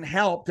up hasn't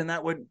helped, and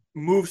that would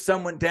move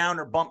someone down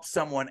or bump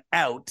someone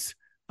out.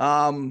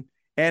 And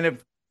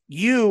if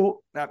you,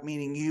 not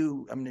meaning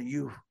you, I mean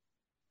you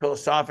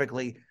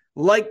philosophically,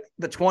 like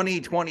the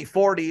 20, 20,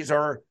 40s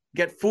or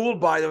get fooled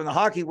by them in the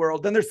hockey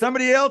world, then there's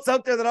somebody else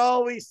out there that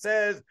always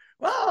says,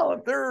 well,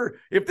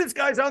 if this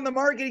guy's on the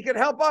market, he could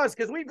help us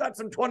because we've got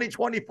some 20,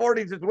 20,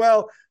 40s as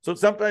well. So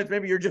sometimes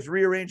maybe you're just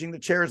rearranging the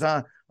chairs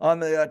on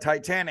the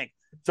Titanic.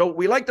 So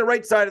we like the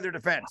right side of their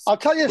defense. I'll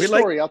tell you a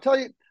story.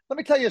 Let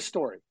me tell you a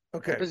story.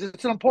 Okay. Because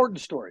it's an important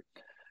story.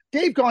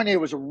 Dave Gagne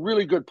was a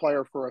really good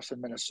player for us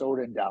in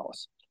Minnesota and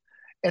Dallas.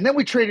 And then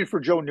we traded for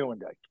Joe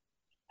Nieuwendyk.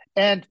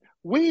 And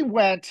we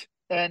went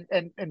and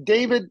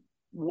David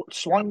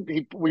swung,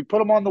 we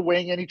put him on the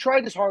wing, and he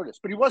tried his hardest,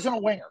 but he wasn't a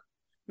winger.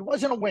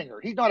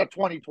 He's not a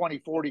 20, 20,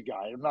 40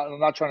 guy. I'm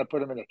not trying to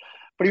put him in it,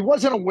 but he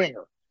wasn't a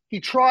winger. He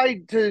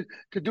tried to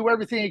do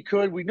everything he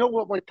could. We know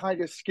what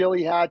kind of skill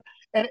he had.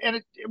 And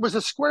it was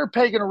a square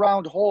peg in a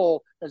round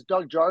hole, as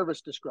Doug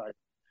Jarvis described.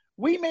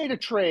 We made a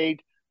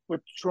trade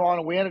with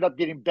Toronto. We ended up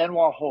getting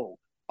Benoit Hogue,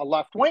 a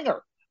left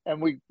winger,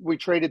 and we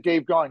traded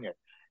Dave Gagne.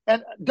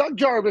 And Doug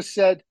Jarvis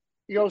said,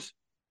 he goes,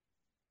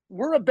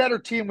 we're a better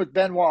team with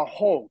Benoit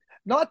Hogue.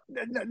 Not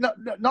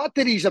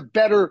that he's a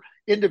better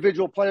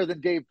individual player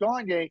than Dave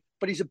Gagne,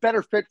 but he's a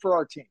better fit for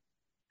our team.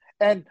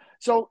 And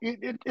so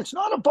it's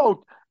not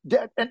about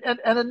 – and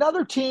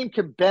another team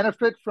can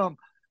benefit from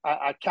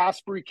a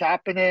Kasperi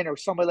Kapanen or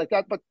somebody like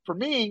that. But for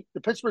me,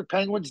 the Pittsburgh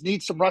Penguins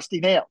need some rusty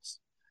nails.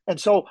 And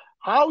so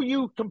how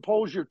you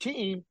compose your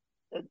team,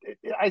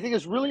 I think,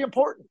 is really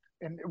important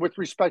with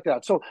respect to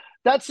that. So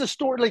that's the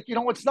story. Like, you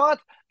know, it's not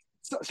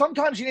 –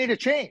 sometimes you need a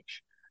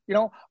change. You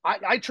know,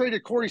 I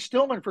traded Corey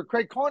Stillman for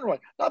Craig Conroy,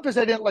 not because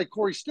I didn't like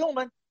Corey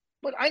Stillman,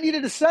 but I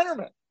needed a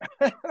centerman.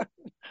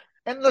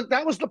 And look,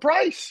 that was the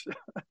price.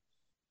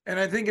 And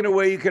I think in a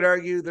way you could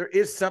argue there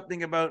is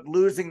something about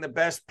losing the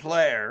best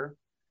player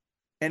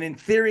and in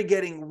theory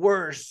getting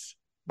worse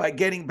by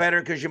getting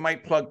better because you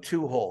might plug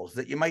two holes,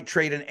 that you might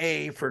trade an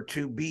A for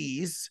two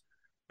Bs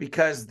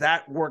because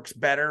that works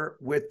better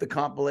with the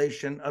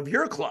compilation of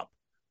your club.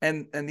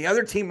 And the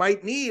other team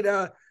might need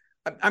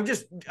I'm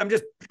just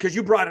because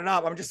you brought it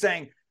up. I'm just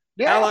saying,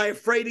 yeah. Ally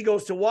Frady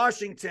goes to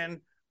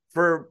Washington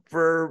for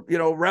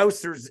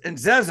Rousers and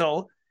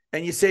Zezel,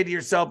 and you say to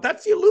yourself,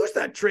 you lose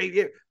that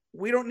trade.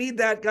 We don't need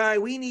that guy.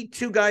 We need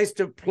two guys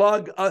to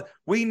plug.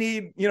 We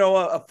need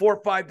a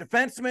 4-5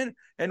 defenseman,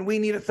 and we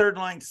need a third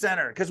line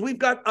center because we've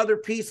got other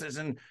pieces.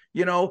 And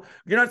you're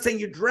not saying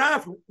you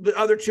draft the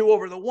other two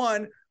over the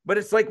one, but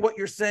it's like what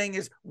you're saying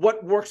is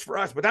what works for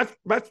us. But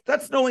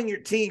that's knowing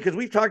your team, because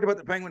we've talked about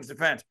the Penguins'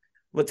 defense.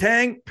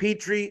 Letang,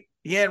 Petrie,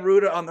 Jan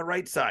Ruda on the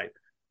right side.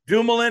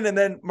 Dumoulin, and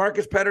then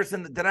Marcus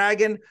Pettersson, the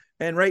Dragon,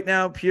 and right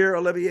now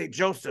Pierre-Olivier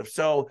Joseph.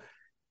 So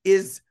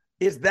is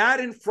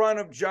that in front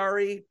of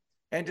Jarry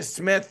and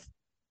DeSmith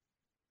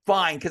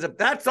fine. Because if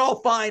that's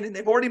all fine and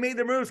they've already made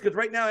their moves, because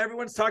right now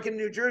everyone's talking in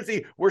New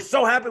Jersey, we're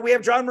so happy we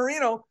have John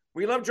Marino.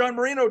 We love John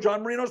Marino.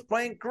 John Marino's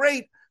playing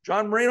great.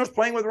 John Marino's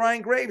playing with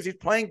Ryan Graves. He's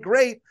playing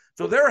great.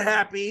 So they're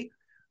happy.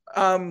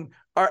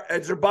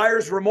 Is there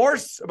buyer's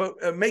remorse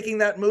about making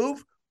that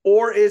move?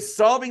 Or is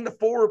solving the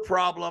forward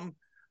problem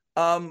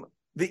the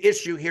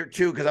issue here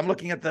too? Because I'm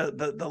looking at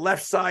the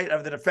left side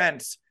of the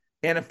defense.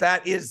 And if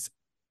that is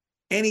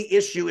any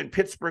issue in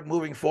Pittsburgh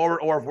moving forward,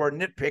 or if we're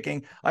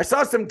nitpicking, I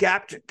saw some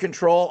gap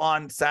control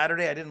on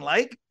Saturday I didn't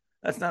like.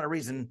 That's not a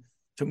reason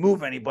to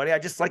move anybody. I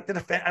just like the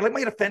defense. I like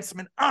my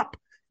defenseman up.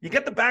 You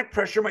get the back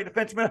pressure, my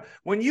defenseman.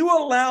 When you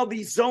allow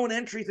these zone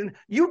entries and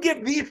you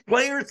give these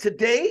players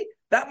today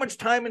that much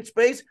time and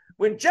space,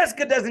 when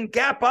Jessica doesn't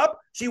gap up,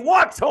 she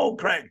walks home,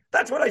 Craig.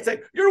 That's what I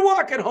say. You're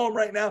walking home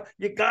right now.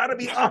 You got to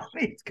be on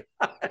these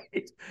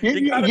guys.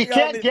 You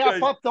can't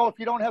gap up, though, if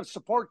you don't have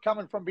support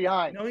coming from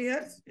behind. Oh,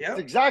 yes. Yeah.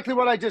 That's exactly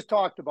what I just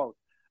talked about.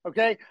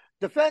 Okay?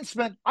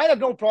 Defensemen, I have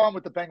no problem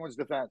with the Penguins'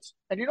 defense.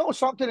 And you know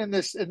something in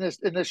this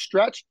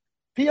stretch?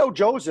 P.O.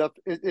 Joseph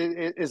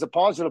is a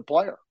positive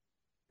player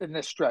in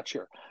this stretch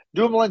here.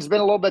 Dumoulin's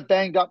been a little bit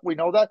banged up. We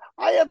know that.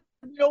 I have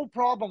no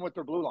problem with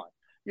their blue line.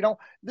 You know,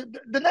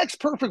 the next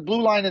perfect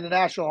blue line in the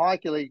National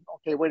Hockey League,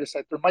 okay, wait a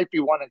sec, there might be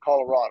one in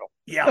Colorado.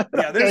 Yeah,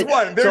 there's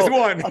one. There's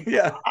one.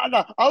 Yeah.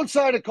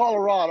 Outside of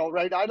Colorado,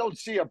 right, I don't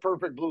see a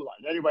perfect blue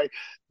line anyway.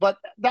 But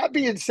that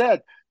being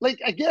said, like,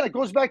 again, it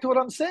goes back to what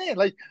I'm saying.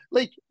 Like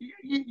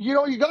you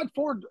know, you got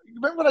Ford.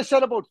 Remember what I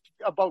said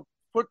about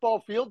football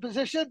field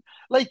position?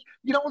 Like,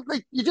 you know,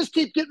 like you just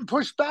keep getting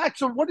pushed back.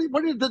 So what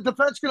are the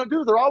defense going to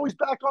do? They're always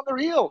back on their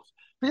heels.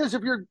 Because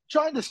if you're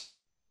trying to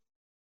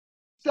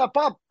step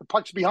up, the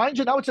puck's behind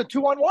you. Now it's a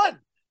 2-on-1.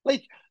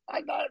 Like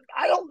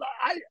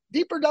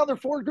deeper down their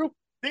forward group,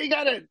 they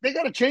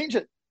gotta change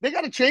it. They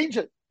gotta change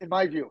it, in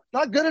my view.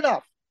 Not good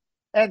enough.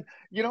 And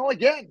you know,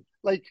 again,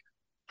 like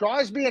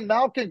Crosby and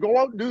Malkin go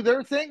out and do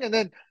their thing, and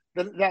then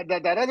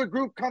that other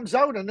group comes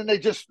out, and then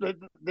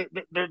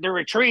they're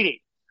retreating,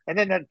 and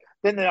then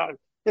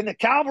the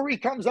cavalry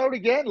comes out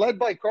again, led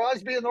by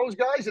Crosby and those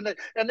guys, and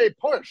they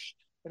push,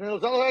 and then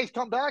those other guys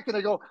come back and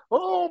they go,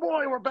 oh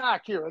boy, we're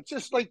back here. It's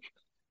just like,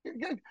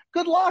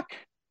 good luck.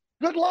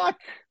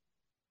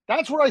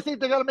 That's where I think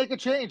they got to make a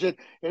change. It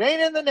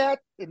ain't in the net,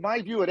 in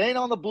my view. It ain't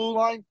on the blue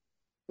line.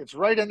 It's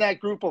right in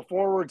that group of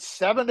forwards,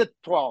 7 to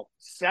 12.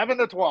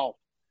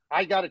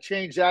 I got to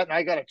change that, and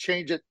I got to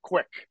change it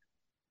quick.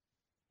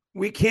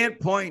 We can't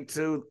point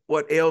to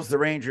what ails the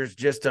Rangers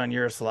just on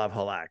Yaroslav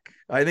Halak.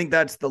 I think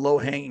that's the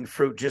low-hanging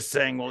fruit, just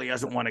saying, well, he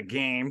hasn't won a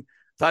game.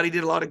 Thought he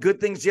did a lot of good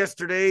things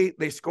yesterday.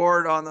 They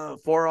scored on the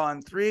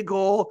 4-on-3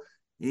 goal.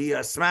 He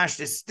smashed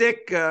his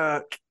stick.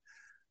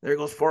 There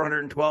goes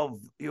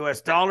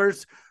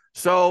 $412.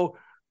 So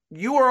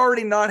you were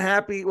already not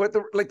happy with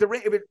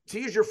to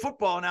use your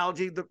football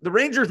analogy, the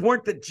Rangers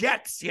weren't the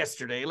Jets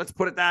yesterday. Let's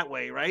put it that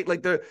way, right?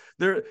 Like they're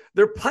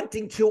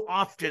punting too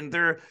often.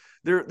 They're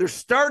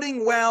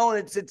starting well.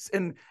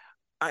 And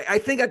I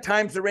think at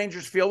times the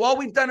Rangers feel, well,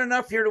 we've done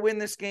enough here to win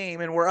this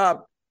game and we're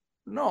up.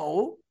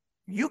 No,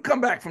 you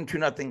come back from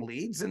 2-0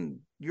 leads and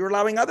you're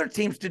allowing other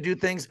teams to do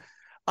things.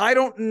 I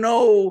don't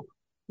know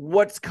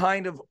what's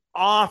kind of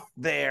off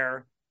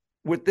there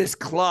with this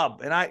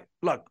club. And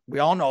we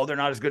all know they're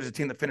not as good as the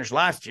team that finished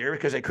last year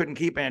because they couldn't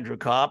keep Andrew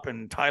Kopp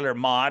and Tyler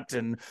Mott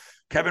and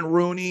Kevin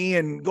Rooney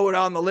and go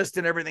down the list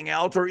and everything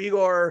else, or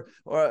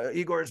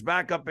Igor's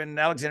backup in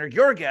Alexander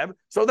Georgiev.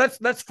 So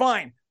that's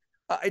fine.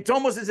 It's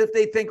almost as if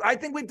they think, I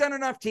think we've done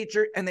enough,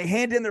 teacher, and they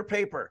hand in their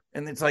paper.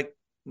 And it's like,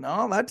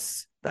 no,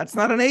 that's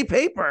not an A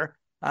paper.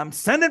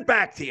 Send it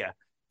back to you.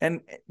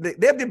 And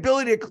they have the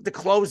ability to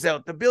close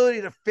out, the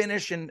ability to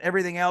finish and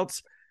everything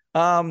else.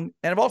 And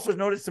I've also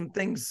noticed some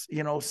things,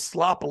 you know,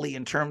 sloppily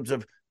in terms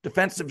of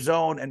defensive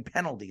zone and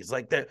penalties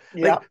like that.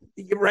 Yeah.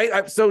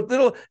 Right. So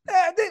little,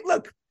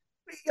 look,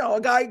 you know,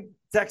 a guy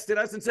texted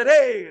us and said,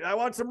 hey, I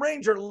want some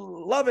Ranger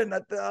loving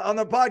on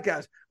the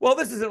podcast. Well,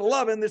 this isn't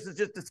loving. This is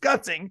just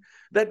discussing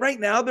that right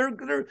now they're in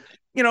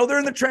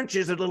the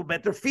trenches a little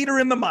bit. Their feet are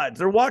in the mud.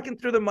 They're walking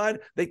through the mud.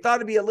 They thought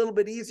it'd be a little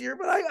bit easier,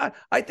 but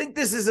I think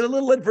this is a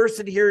little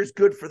adversity here is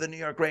good for the New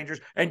York Rangers.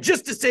 And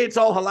just to say it's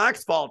all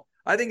Halak's fault,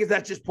 I think if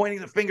that's just pointing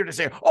the finger to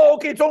say, oh,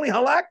 okay, it's only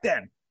Halak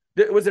then.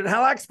 Was it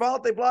Halak's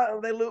fault they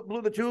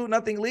blew the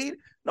 2-0 lead?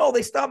 No,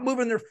 they stopped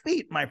moving their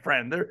feet, my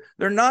friend.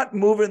 They're not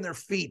moving their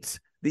feet,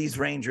 these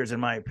Rangers, in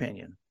my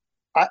opinion.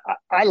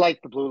 I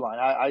like the blue line.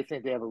 I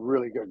think they have a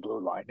really good blue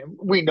line. And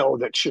we know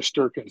that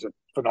Shesterkin's a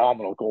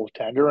phenomenal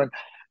goaltender. And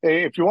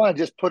if you want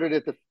to just put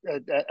it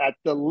at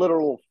the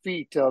literal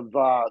feet of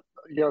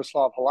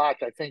Yaroslav Halak,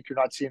 I think you're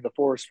not seeing the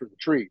forest for the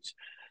trees.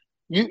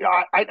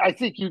 I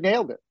think you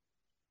nailed it.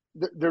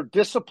 Their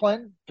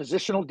discipline,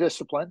 positional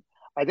discipline,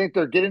 I think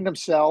they're getting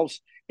themselves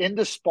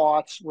into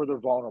spots where they're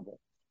vulnerable.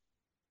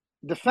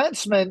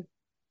 Defensemen,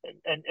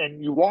 and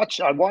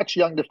I watch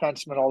young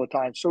defensemen all the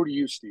time. So do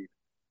you, Steve.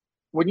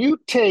 When you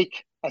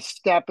take a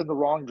step in the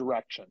wrong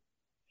direction,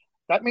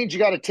 that means you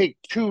got to take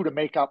 2 to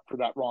make up for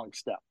that wrong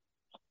step.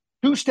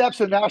 2 steps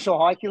in the National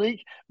Hockey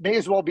League may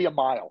as well be a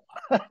mile.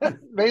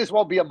 May as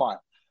well be a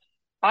mile.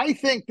 I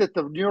think that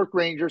the New York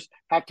Rangers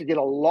have to get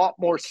a lot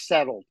more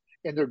settled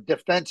in their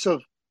defensive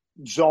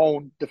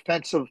zone,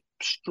 defensive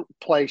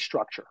play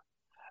structure.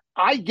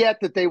 I get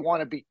that they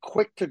want to be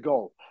quick to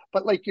go,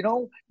 but like,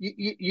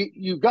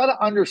 you got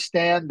to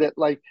understand that,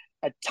 like,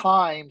 at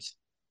times,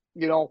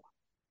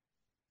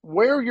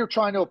 where you're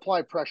trying to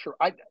apply pressure.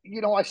 I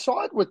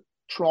saw it with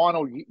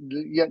Toronto,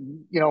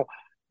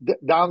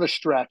 down the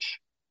stretch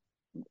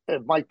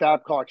of Mike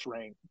Babcock's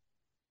reign,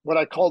 what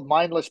I called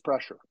mindless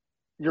pressure.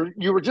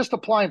 You were just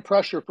applying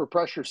pressure for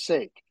pressure's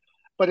sake.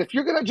 But if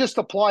you're going to just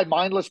apply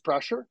mindless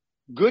pressure,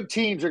 good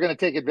teams are going to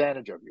take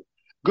advantage of you.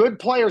 Good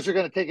players are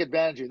going to take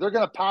advantage of you. They're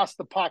going to pass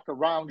the puck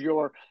around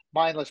your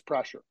mindless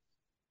pressure.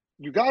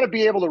 You got to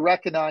be able to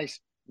recognize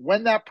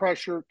when that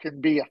pressure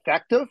can be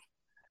effective.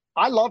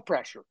 I love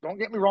pressure. Don't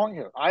get me wrong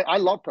here. I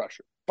love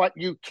pressure. But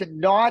you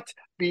cannot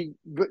be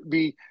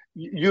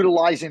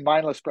utilizing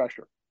mindless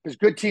pressure, because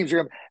good teams are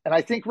going to. And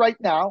I think right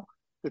now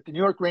that the New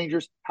York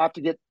Rangers have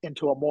to get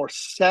into a more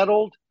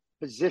settled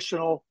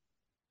positional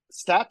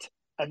set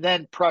and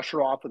then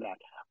pressure off of that.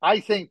 I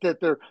think that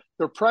their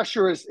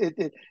pressure is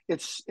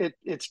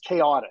it's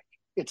chaotic.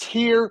 It's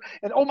here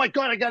and, oh my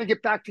God, I got to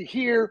get back to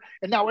here,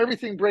 and now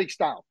everything breaks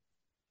down.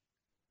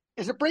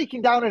 Is it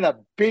breaking down in a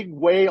big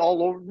way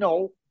all over?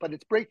 No, but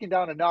it's breaking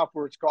down enough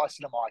where it's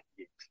costing them hockey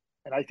games.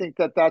 And I think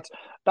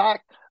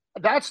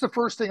that's the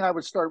first thing I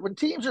would start. When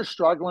teams are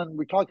struggling,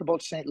 we talk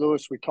about St.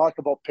 Louis, we talk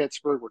about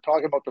Pittsburgh, we're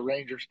talking about the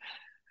Rangers.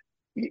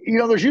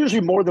 There's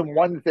usually more than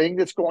one thing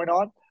that's going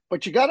on,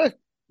 but you got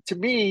to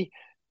me,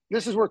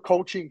 this is where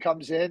coaching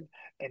comes in,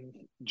 and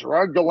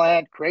Gerard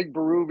Gallant, Craig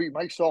Berube,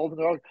 Mike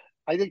Sullivan.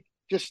 I think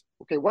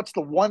what's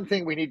the one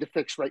thing we need to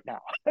fix right now?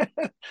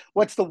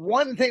 What's the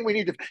one thing we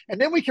need to,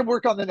 and then we can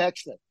work on the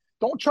next thing.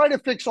 Don't try to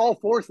fix all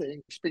four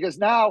things, because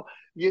now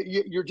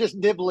you're just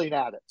nibbling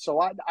at it. So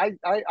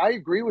I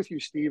agree with you,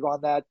 Steve,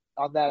 on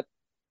that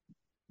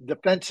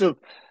defensive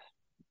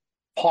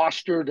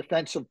posture,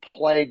 defensive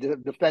play,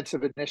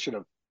 defensive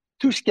initiative.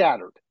 Too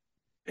scattered.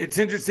 It's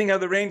interesting how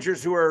the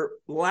Rangers, who are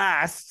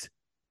last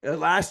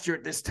year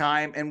at this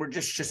time, and were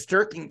just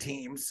Shesterkin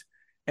teams,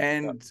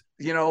 and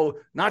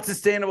not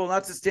sustainable.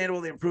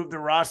 They improved their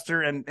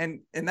roster,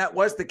 and that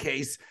was the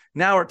case.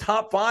 Now are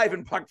top 5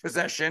 in puck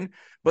possession,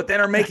 but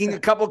then are making a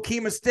couple key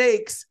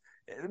mistakes,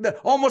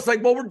 almost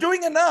like, well, we're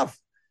doing enough.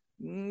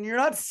 You're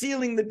not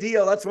sealing the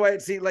deal. That's why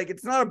it's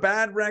not a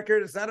bad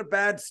record. It's not a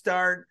bad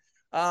start.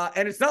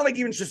 And it's not like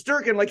even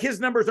Shesterkin, like, his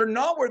numbers are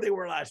not where they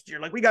were last year.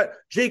 Like, we got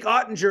Jake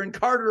Ottinger and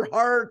Carter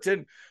Hart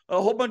and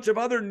a whole bunch of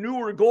other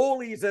newer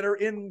goalies that are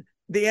in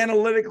the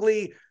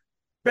analytically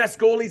best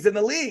goalies in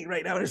the league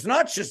right now. And it's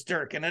not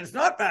Shesterkin, and it's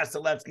not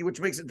Vasilevsky, which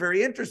makes it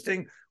very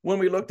interesting when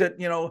we looked at,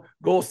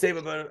 goal save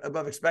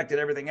above expected,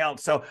 everything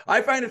else. So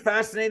I find it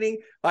fascinating.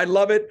 I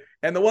love it.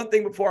 And the one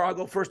thing before I'll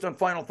go first on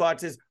final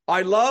thoughts is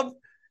I love,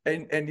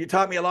 and you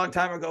taught me a long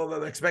time ago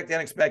about expect the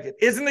unexpected.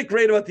 Isn't it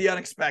great about the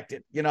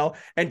unexpected,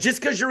 And just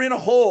because you're in a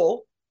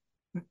hole,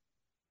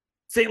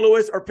 St.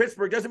 Louis or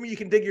Pittsburgh, doesn't mean you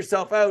can dig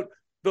yourself out.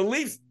 The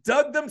Leafs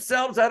dug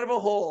themselves out of a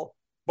hole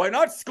by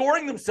not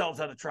scoring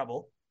themselves out of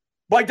trouble,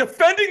 by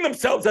defending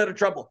themselves out of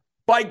trouble,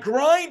 by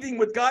grinding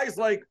with guys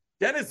like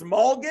Dennis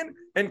Malgin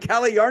and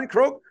Calle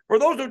Jarnkrok. For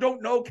those who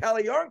don't know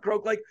Calle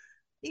Jarnkrok, like,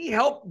 he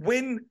helped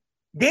win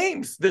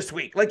games this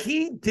week. Like,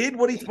 he did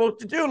what he's supposed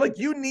to do. Like,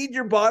 you need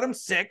your bottom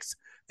 6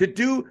 to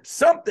do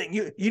something.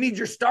 You need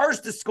your stars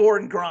to score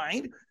and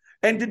grind,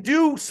 and to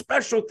do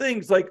special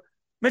things. Like,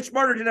 Mitch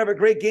Marner didn't have a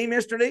great game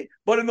yesterday,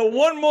 but in the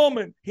one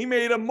moment, he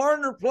made a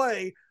Marner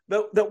play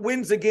that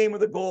wins the game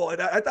with a goal.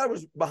 And I thought it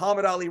was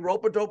Muhammad Ali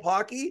rope-a-dope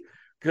hockey,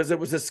 because it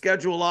was a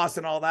schedule loss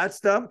and all that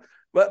stuff.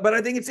 But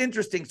I think it's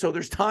interesting. So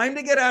there's time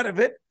to get out of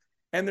it,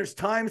 and there's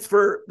times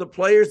for the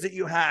players that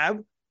you have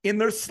in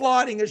their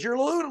slotting, as you're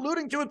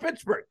alluding to with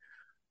Pittsburgh.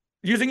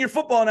 Using your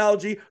football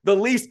analogy, the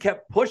Leafs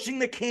kept pushing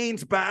the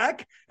Canes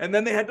back, and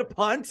then they had to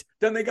punt.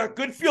 Then they got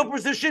good field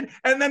position,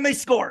 and then they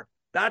scored.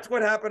 That's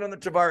what happened on the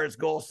Tavares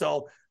goal.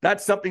 So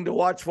that's something to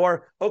watch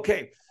for.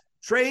 Okay,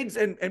 trades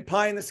and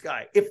pie in the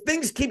sky. If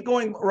things keep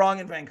going wrong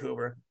in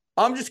Vancouver,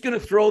 I'm just going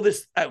to throw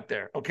this out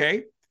there,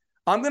 okay?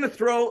 I'm going to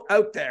throw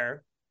out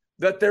there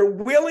that they're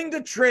willing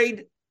to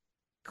trade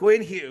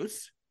Quinn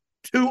Hughes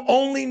to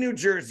only New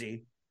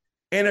Jersey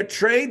in a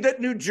trade that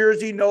New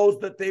Jersey knows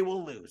that they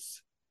will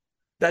lose.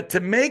 That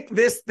to make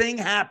this thing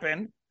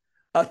happen,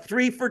 a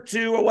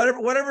 3-for-2 or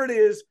whatever it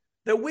is,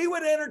 that we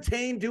would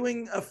entertain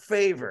doing a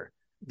favor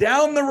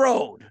down the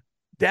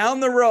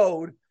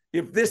road,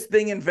 if this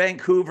thing in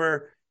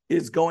Vancouver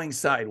is going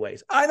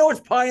sideways. I know it's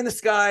pie in the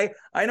sky.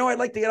 I know I'd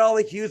like to get all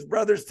the Hughes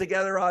brothers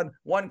together on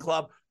one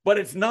club, but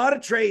it's not a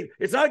trade.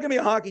 It's not going to be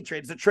a hockey trade.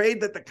 It's a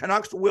trade that the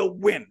Canucks will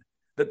win,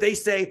 that they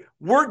say,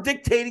 we're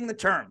dictating the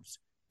terms.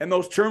 And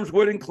those terms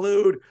would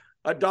include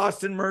a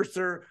Dawson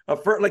Mercer,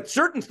 like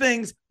certain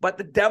things, but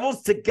the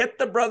Devils, to get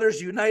the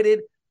brothers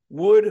united,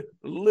 would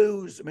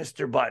lose,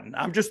 Mr. Button.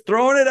 I'm just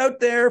throwing it out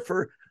there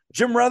for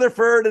Jim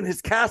Rutherford and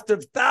his cast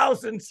of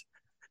thousands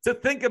to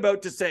think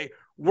about, to say,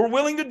 we're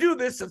willing to do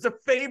this as a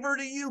favor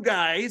to you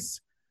guys,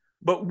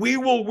 but we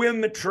will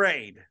win the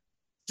trade.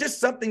 just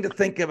something to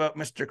think about,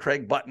 Mr.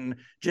 Craig Button,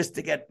 just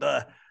to get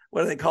the,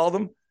 what do they call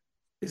them?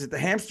 Is it the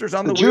hamsters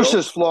on the wheel? Juice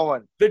is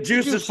flowing. The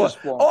juice is flowing.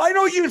 Oh, I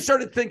know you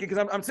started thinking,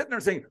 because I'm sitting there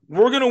saying,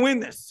 we're going to win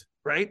this,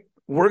 right?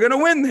 We're going to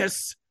win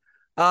this.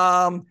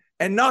 And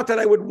not that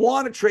I would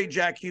want to trade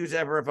Jack Hughes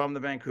ever if I'm the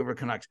Vancouver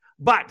Canucks,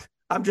 but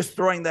I'm just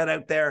throwing that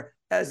out there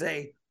as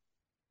a,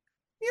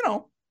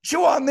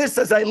 chew on this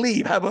as I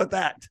leave. How about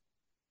that?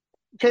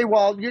 Okay,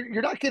 well,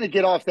 you're not going to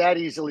get off that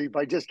easily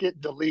by just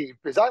getting to leave,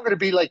 because I'm going to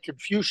be like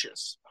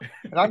Confucius,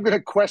 and I'm going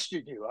to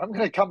question you. I'm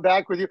going to come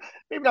back with you.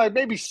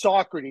 Maybe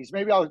Socrates.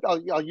 Maybe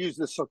I'll use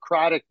the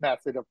Socratic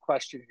method of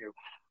questioning you.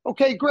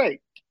 Okay,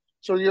 great.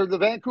 So you're the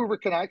Vancouver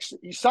Canucks.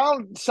 You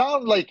sound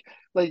like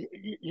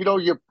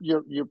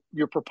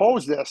you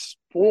propose this.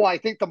 Oh, I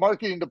think the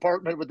marketing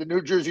department with the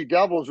New Jersey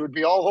Devils would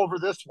be all over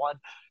this one.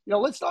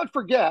 Let's not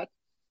forget.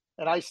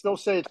 And I still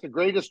say it's the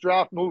greatest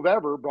draft move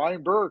ever.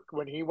 Brian Burke,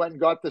 when he went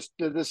and got the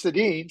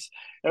Sedins,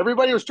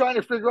 everybody was trying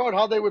to figure out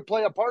how they would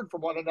play apart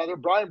from one another.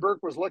 Brian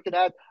Burke was looking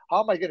at,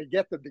 how am I going to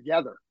get them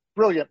together?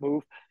 Brilliant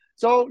move.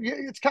 So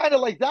it's kind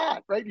of like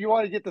that, right? You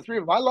want to get the three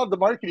of them. I love the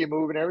marketing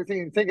move and everything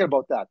and thinking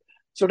about that.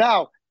 So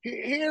now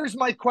here's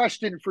my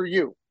question for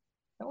you.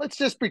 And let's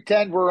just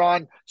pretend we're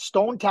on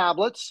stone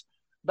tablets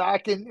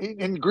back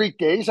in Greek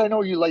days. I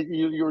know you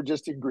were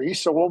just in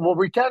Greece. So we'll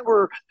pretend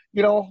we're,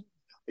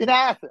 in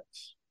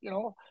Athens.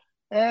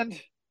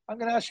 And I'm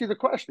going to ask you the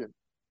question.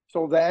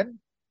 So then,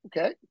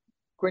 okay,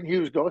 Quinn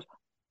Hughes goes,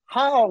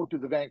 how do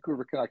the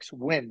Vancouver Canucks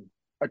win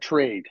a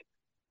trade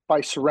by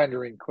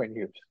surrendering Quinn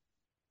Hughes?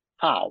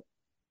 How?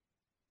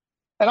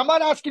 And I'm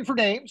not asking for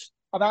names.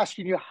 I'm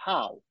asking you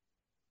how.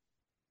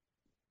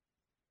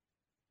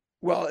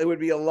 Well, it would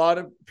be a lot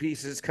of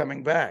pieces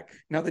coming back.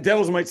 Now, the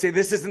Devils might say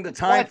this isn't the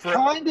time for...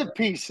 What kind of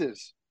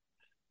pieces?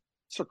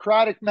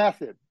 Socratic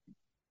method.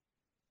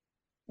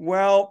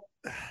 Well...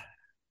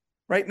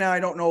 Right now, I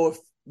don't know if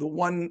the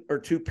one or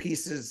two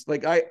pieces,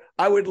 like I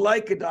would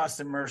like a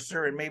Dawson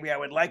Mercer, and maybe I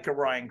would like a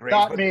Ryan Graves.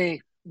 Not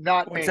me.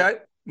 What's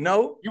that?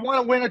 No. You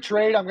want to win a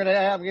trade? I'm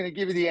gonna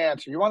give you the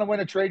answer. You want to win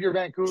a trade? You're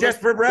Vancouver.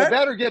 Jesper Bratt?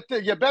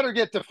 You better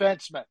get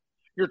defensemen.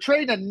 You're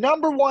trading a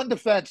number one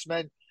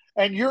defenseman,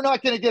 and you're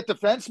not going to get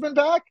defensemen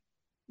back.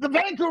 The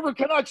Vancouver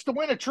Canucks, to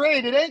win a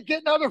trade, it ain't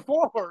getting other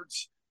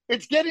forwards.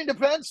 It's getting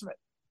defensemen.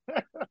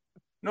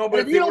 No, but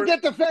if you don't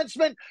get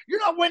defensemen, you're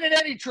not winning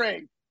any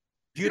trade.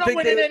 You're not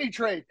winning any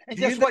trade. And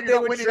guess what?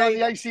 You're not winning on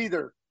the ice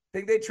either.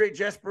 Think they trade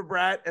Jesper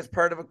Bratt as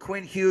part of a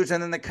Quinn Hughes,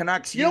 and then the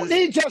Canucks You don't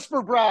need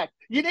Jesper Bratt.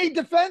 You need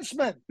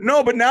defensemen.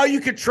 No, but now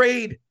you could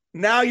trade.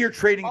 Now you're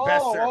trading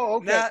Besser. Oh,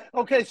 okay.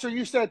 Okay, so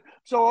you said,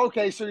 so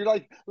you're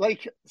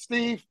like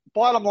Steve,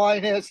 bottom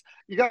line is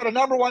you got a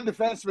number one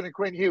defenseman in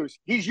Quinn Hughes.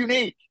 He's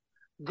unique.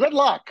 Good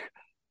luck.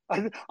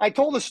 I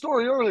told the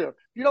story earlier.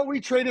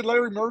 We traded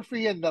Larry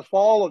Murphy in the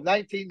fall of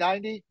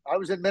 1990. I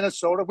was in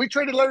Minnesota. We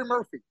traded Larry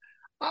Murphy.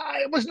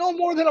 It was no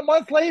more than a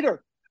month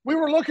later. We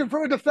were looking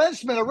for a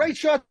defenseman, a right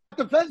shot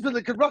defenseman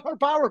that could run our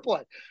power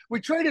play. We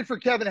traded for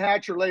Kevin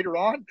Hatcher later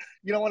on,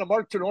 in a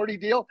Mark Tenorti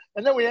deal,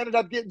 and then we ended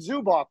up getting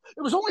Zubov.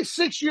 It was only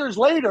 6 years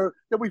later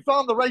that we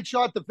found the right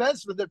shot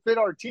defenseman that fit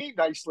our team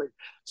nicely.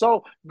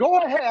 So go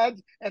ahead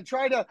and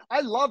try to.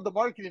 I love the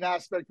marketing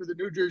aspect for the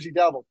New Jersey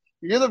Devils.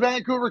 You're the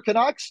Vancouver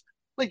Canucks.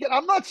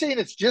 I'm not saying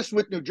it's just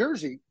with New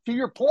Jersey. To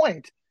your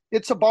point,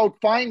 it's about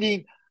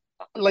finding,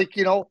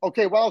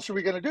 okay, what else are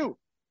we going to do?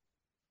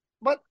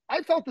 But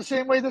I felt the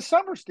same way this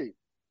summer, Steve.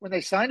 When they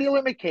signed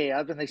Ilya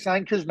Mikheyev and they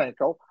signed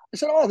Kuzmenko, I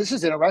said, oh, this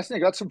is interesting.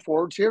 They got some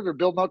forwards here. They're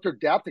building out their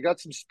depth. They got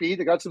some speed.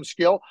 They got some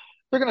skill.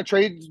 They're going to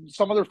trade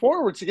some of their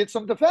forwards to get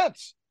some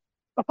defense.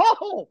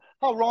 Oh,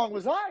 how wrong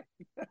was I?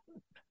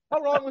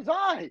 How wrong was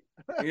I?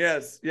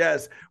 Yes.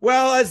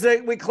 Well, as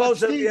we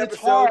close out the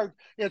episode.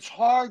 It's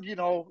hard,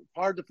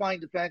 hard to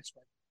find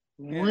defensemen.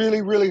 Yeah.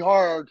 Really, really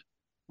hard.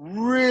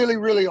 Really,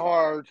 really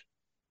hard.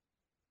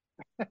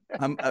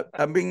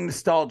 I'm being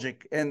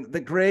nostalgic, and the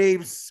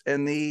Graves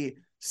and the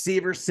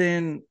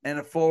Severson and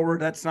a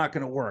forward, that's not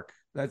going to work.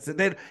 That's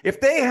it.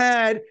 If they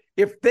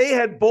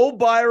had Bo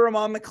Byram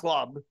on the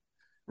club,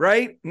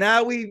 right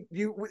now,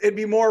 it'd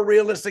be more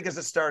realistic as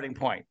a starting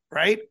point,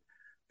 right?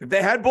 If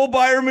they had Bo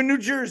Byram in New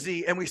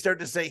Jersey, and we start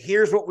to say,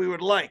 here's what we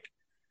would like,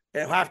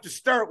 they'll have to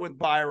start with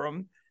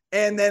Byram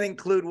and then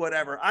include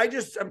whatever.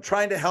 I'm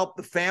trying to help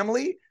the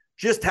family.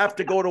 Just have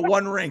to go to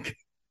one rink.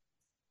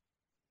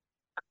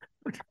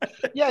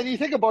 Yeah, and you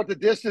think about the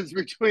distance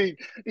between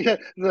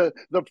the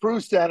Prue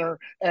Center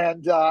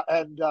and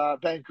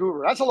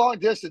Vancouver. That's a long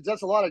distance.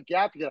 That's a lot of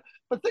gap.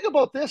 But think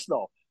about this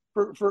though.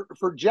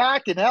 For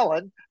Jack and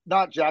Ellen,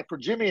 not Jack, for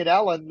Jimmy and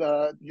Ellen,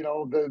 the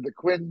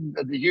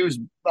Hughes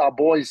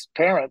boys'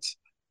 parents,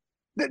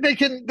 they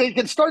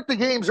can start the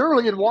games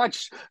early and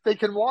watch. They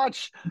can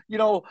watch,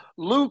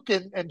 Luke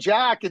and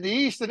Jack in the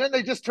East, and then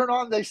they just turn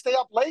on. They stay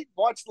up late and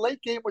watch the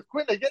late game with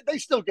Quinn. They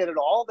still get it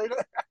all.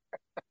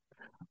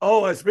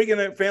 Oh, speaking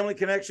of family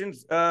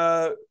connections,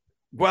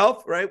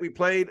 Guelph, right? We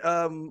played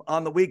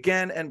on the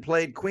weekend and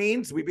played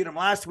Queens. We beat them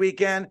last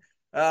weekend.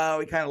 We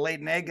kind of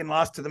laid an egg and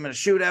lost to them in a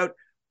shootout.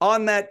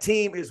 On that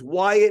team is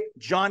Wyatt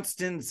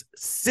Johnston's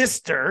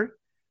sister,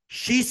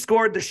 She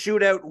scored the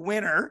shootout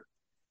winner.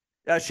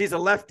 She's a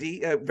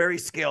lefty, very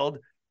skilled.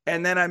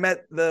 And then I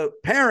met the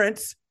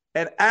parents.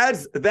 And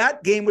as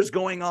that game was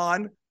going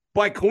on,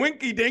 by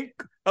coinky-dink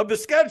of the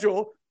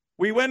schedule,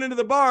 we went into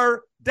the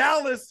bar.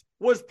 Dallas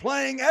was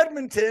playing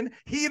Edmonton.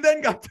 He then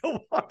got to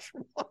watch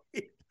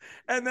White.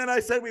 And then I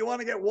said, we want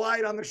to get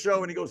White on the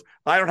show. And he goes,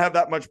 I don't have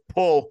that much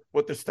pull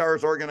with the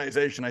Stars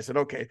organization. I said,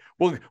 okay,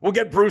 we'll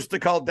get Bruce to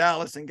call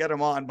Dallas and get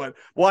him on. But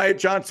Wyatt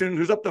Johnston,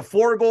 who's up to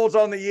 4 goals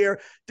on the year,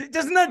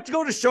 doesn't that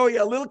go to show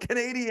you, a little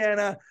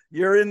Canadiana,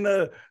 you're in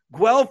the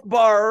Guelph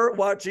bar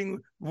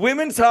watching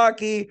women's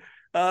hockey.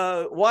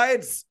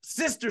 Wyatt's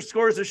sister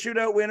scores a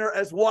shootout winner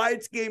as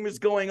Wyatt's game is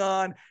going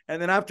on.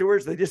 And then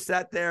afterwards, they just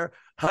sat there,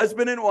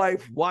 husband and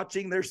wife,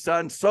 watching their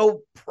son,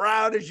 so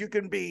proud as you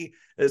can be,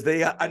 as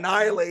they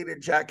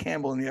annihilated Jack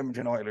Campbell and the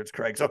Edmonton Oilers,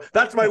 Craig. So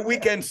that's my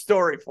weekend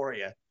story for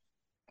you.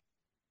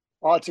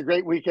 Oh, it's a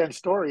great weekend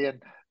story.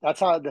 And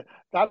that's how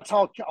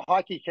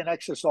hockey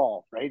connects us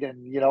all, right?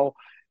 And,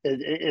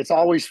 it's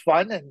always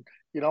fun. And,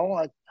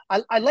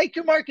 I like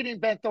your marketing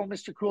bent, though,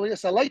 Mr.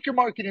 Coolius. I like your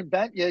marketing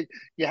bent. You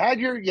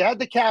had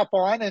the cap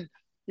on, and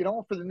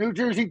for the New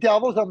Jersey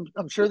Devils,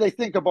 I'm sure they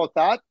think about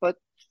that. But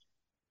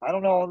I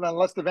don't know,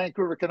 unless the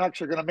Vancouver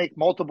Canucks are going to make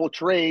multiple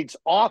trades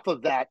off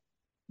of that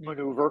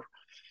maneuver.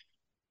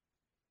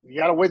 You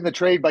got to win the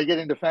trade by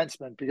getting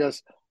defensemen,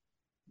 because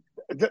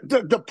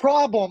the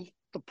problem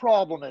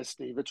is,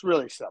 Steve, it's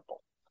really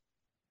simple.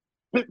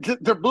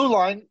 Their blue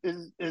line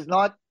is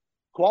not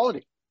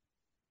quality.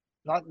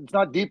 It's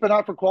not deep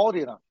enough or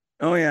quality enough.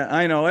 Oh, yeah,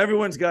 I know.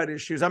 Everyone's got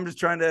issues. I'm just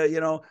trying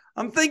to,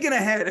 I'm thinking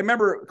ahead.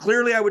 Remember,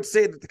 clearly I would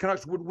say that the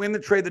Canucks would win the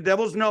trade. The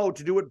Devils, no,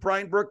 to do what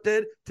Brian Burke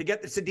did to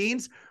get the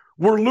Sedins.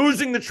 We're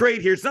losing the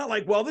trade here. It's not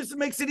like, well, this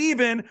makes it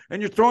even,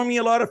 and you're throwing me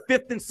a lot of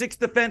 5th and 6th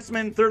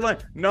defensemen, 3rd line.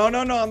 No,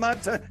 I'm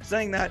not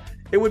saying that.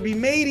 It would be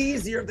made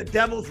easier if the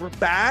Devils were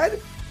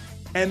bad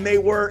and they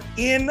were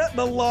in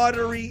the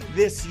lottery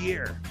this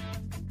year,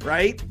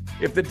 right?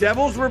 If the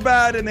Devils were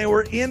bad and they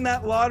were in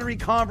that lottery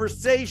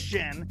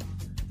conversation,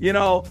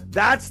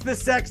 that's the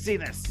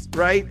sexiness,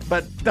 right?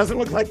 But doesn't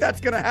look like that's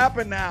going to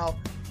happen now.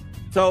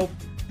 So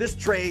this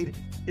trade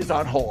is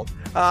on hold,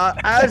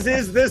 as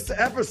is this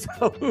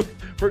episode.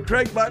 For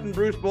Craig Button,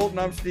 Bruce Bolton,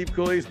 I'm Steve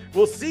Coolies.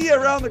 We'll see you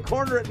around the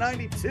corner at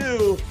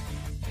 92.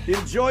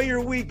 Enjoy your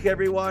week,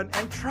 everyone,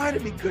 and try to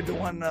be good to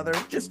one another.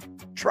 Just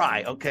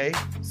try, okay?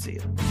 See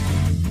you.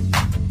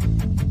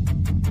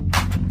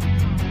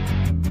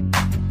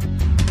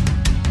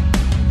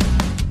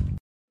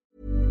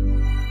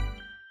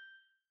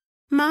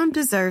 Mom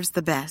deserves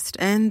the best,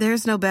 and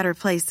there's no better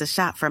place to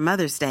shop for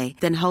Mother's Day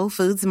than Whole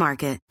Foods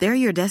Market. They're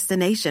your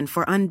destination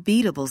for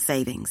unbeatable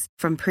savings,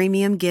 from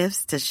premium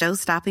gifts to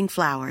show-stopping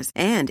flowers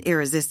and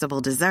irresistible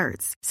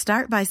desserts.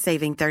 Start by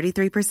saving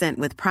 33%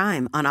 with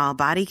Prime on all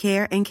body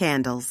care and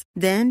candles.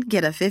 Then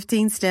get a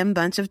 15-stem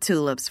bunch of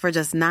tulips for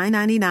just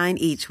 $9.99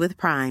 each with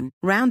Prime.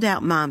 Round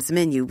out Mom's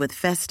menu with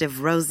festive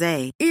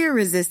rosé,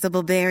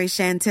 irresistible berry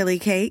chantilly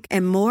cake,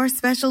 and more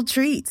special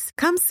treats.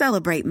 Come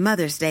celebrate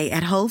Mother's Day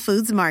at Whole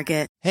Foods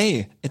Market.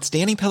 Hey, it's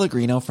Danny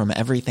Pellegrino from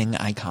Everything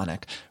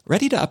Iconic.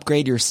 Ready to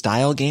upgrade your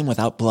style game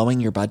without blowing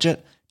your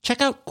budget?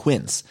 Check out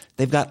Quince.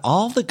 They've got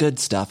all the good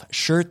stuff,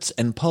 shirts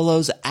and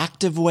polos,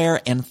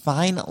 activewear, and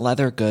fine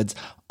leather goods,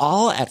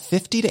 all at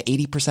 50 to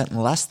 80%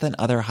 less than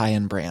other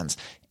high-end brands.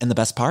 And the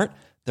best part?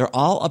 They're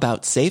all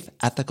about safe,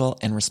 ethical,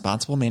 and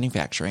responsible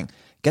manufacturing.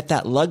 Get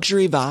that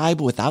luxury vibe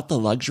without the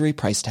luxury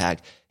price tag.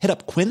 Hit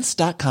up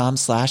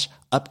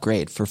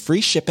quince.com/upgrade for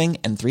free shipping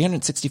and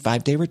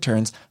 365-day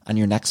returns on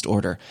your next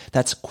order.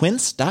 That's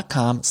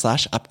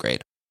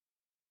quince.com/upgrade.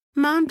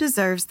 Mom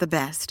deserves the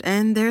best,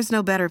 and there's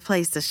no better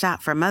place to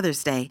shop for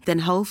Mother's Day than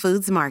Whole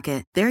Foods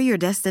Market. They're your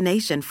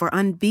destination for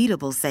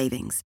unbeatable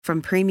savings,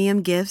 from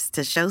premium gifts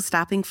to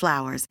show-stopping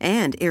flowers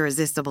and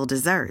irresistible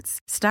desserts.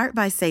 Start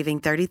by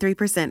saving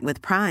 33%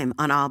 with Prime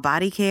on all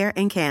body care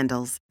and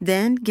candles.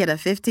 Then get a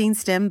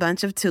 15-stem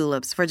bunch of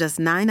tulips for just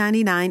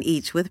 $9.99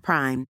 each with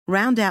Prime.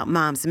 Round out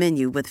Mom's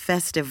menu with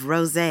festive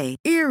rosé,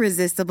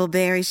 irresistible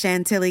berry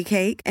chantilly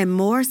cake, and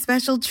more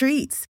special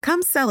treats.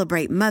 Come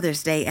celebrate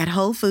Mother's Day at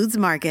Whole Foods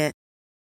Market.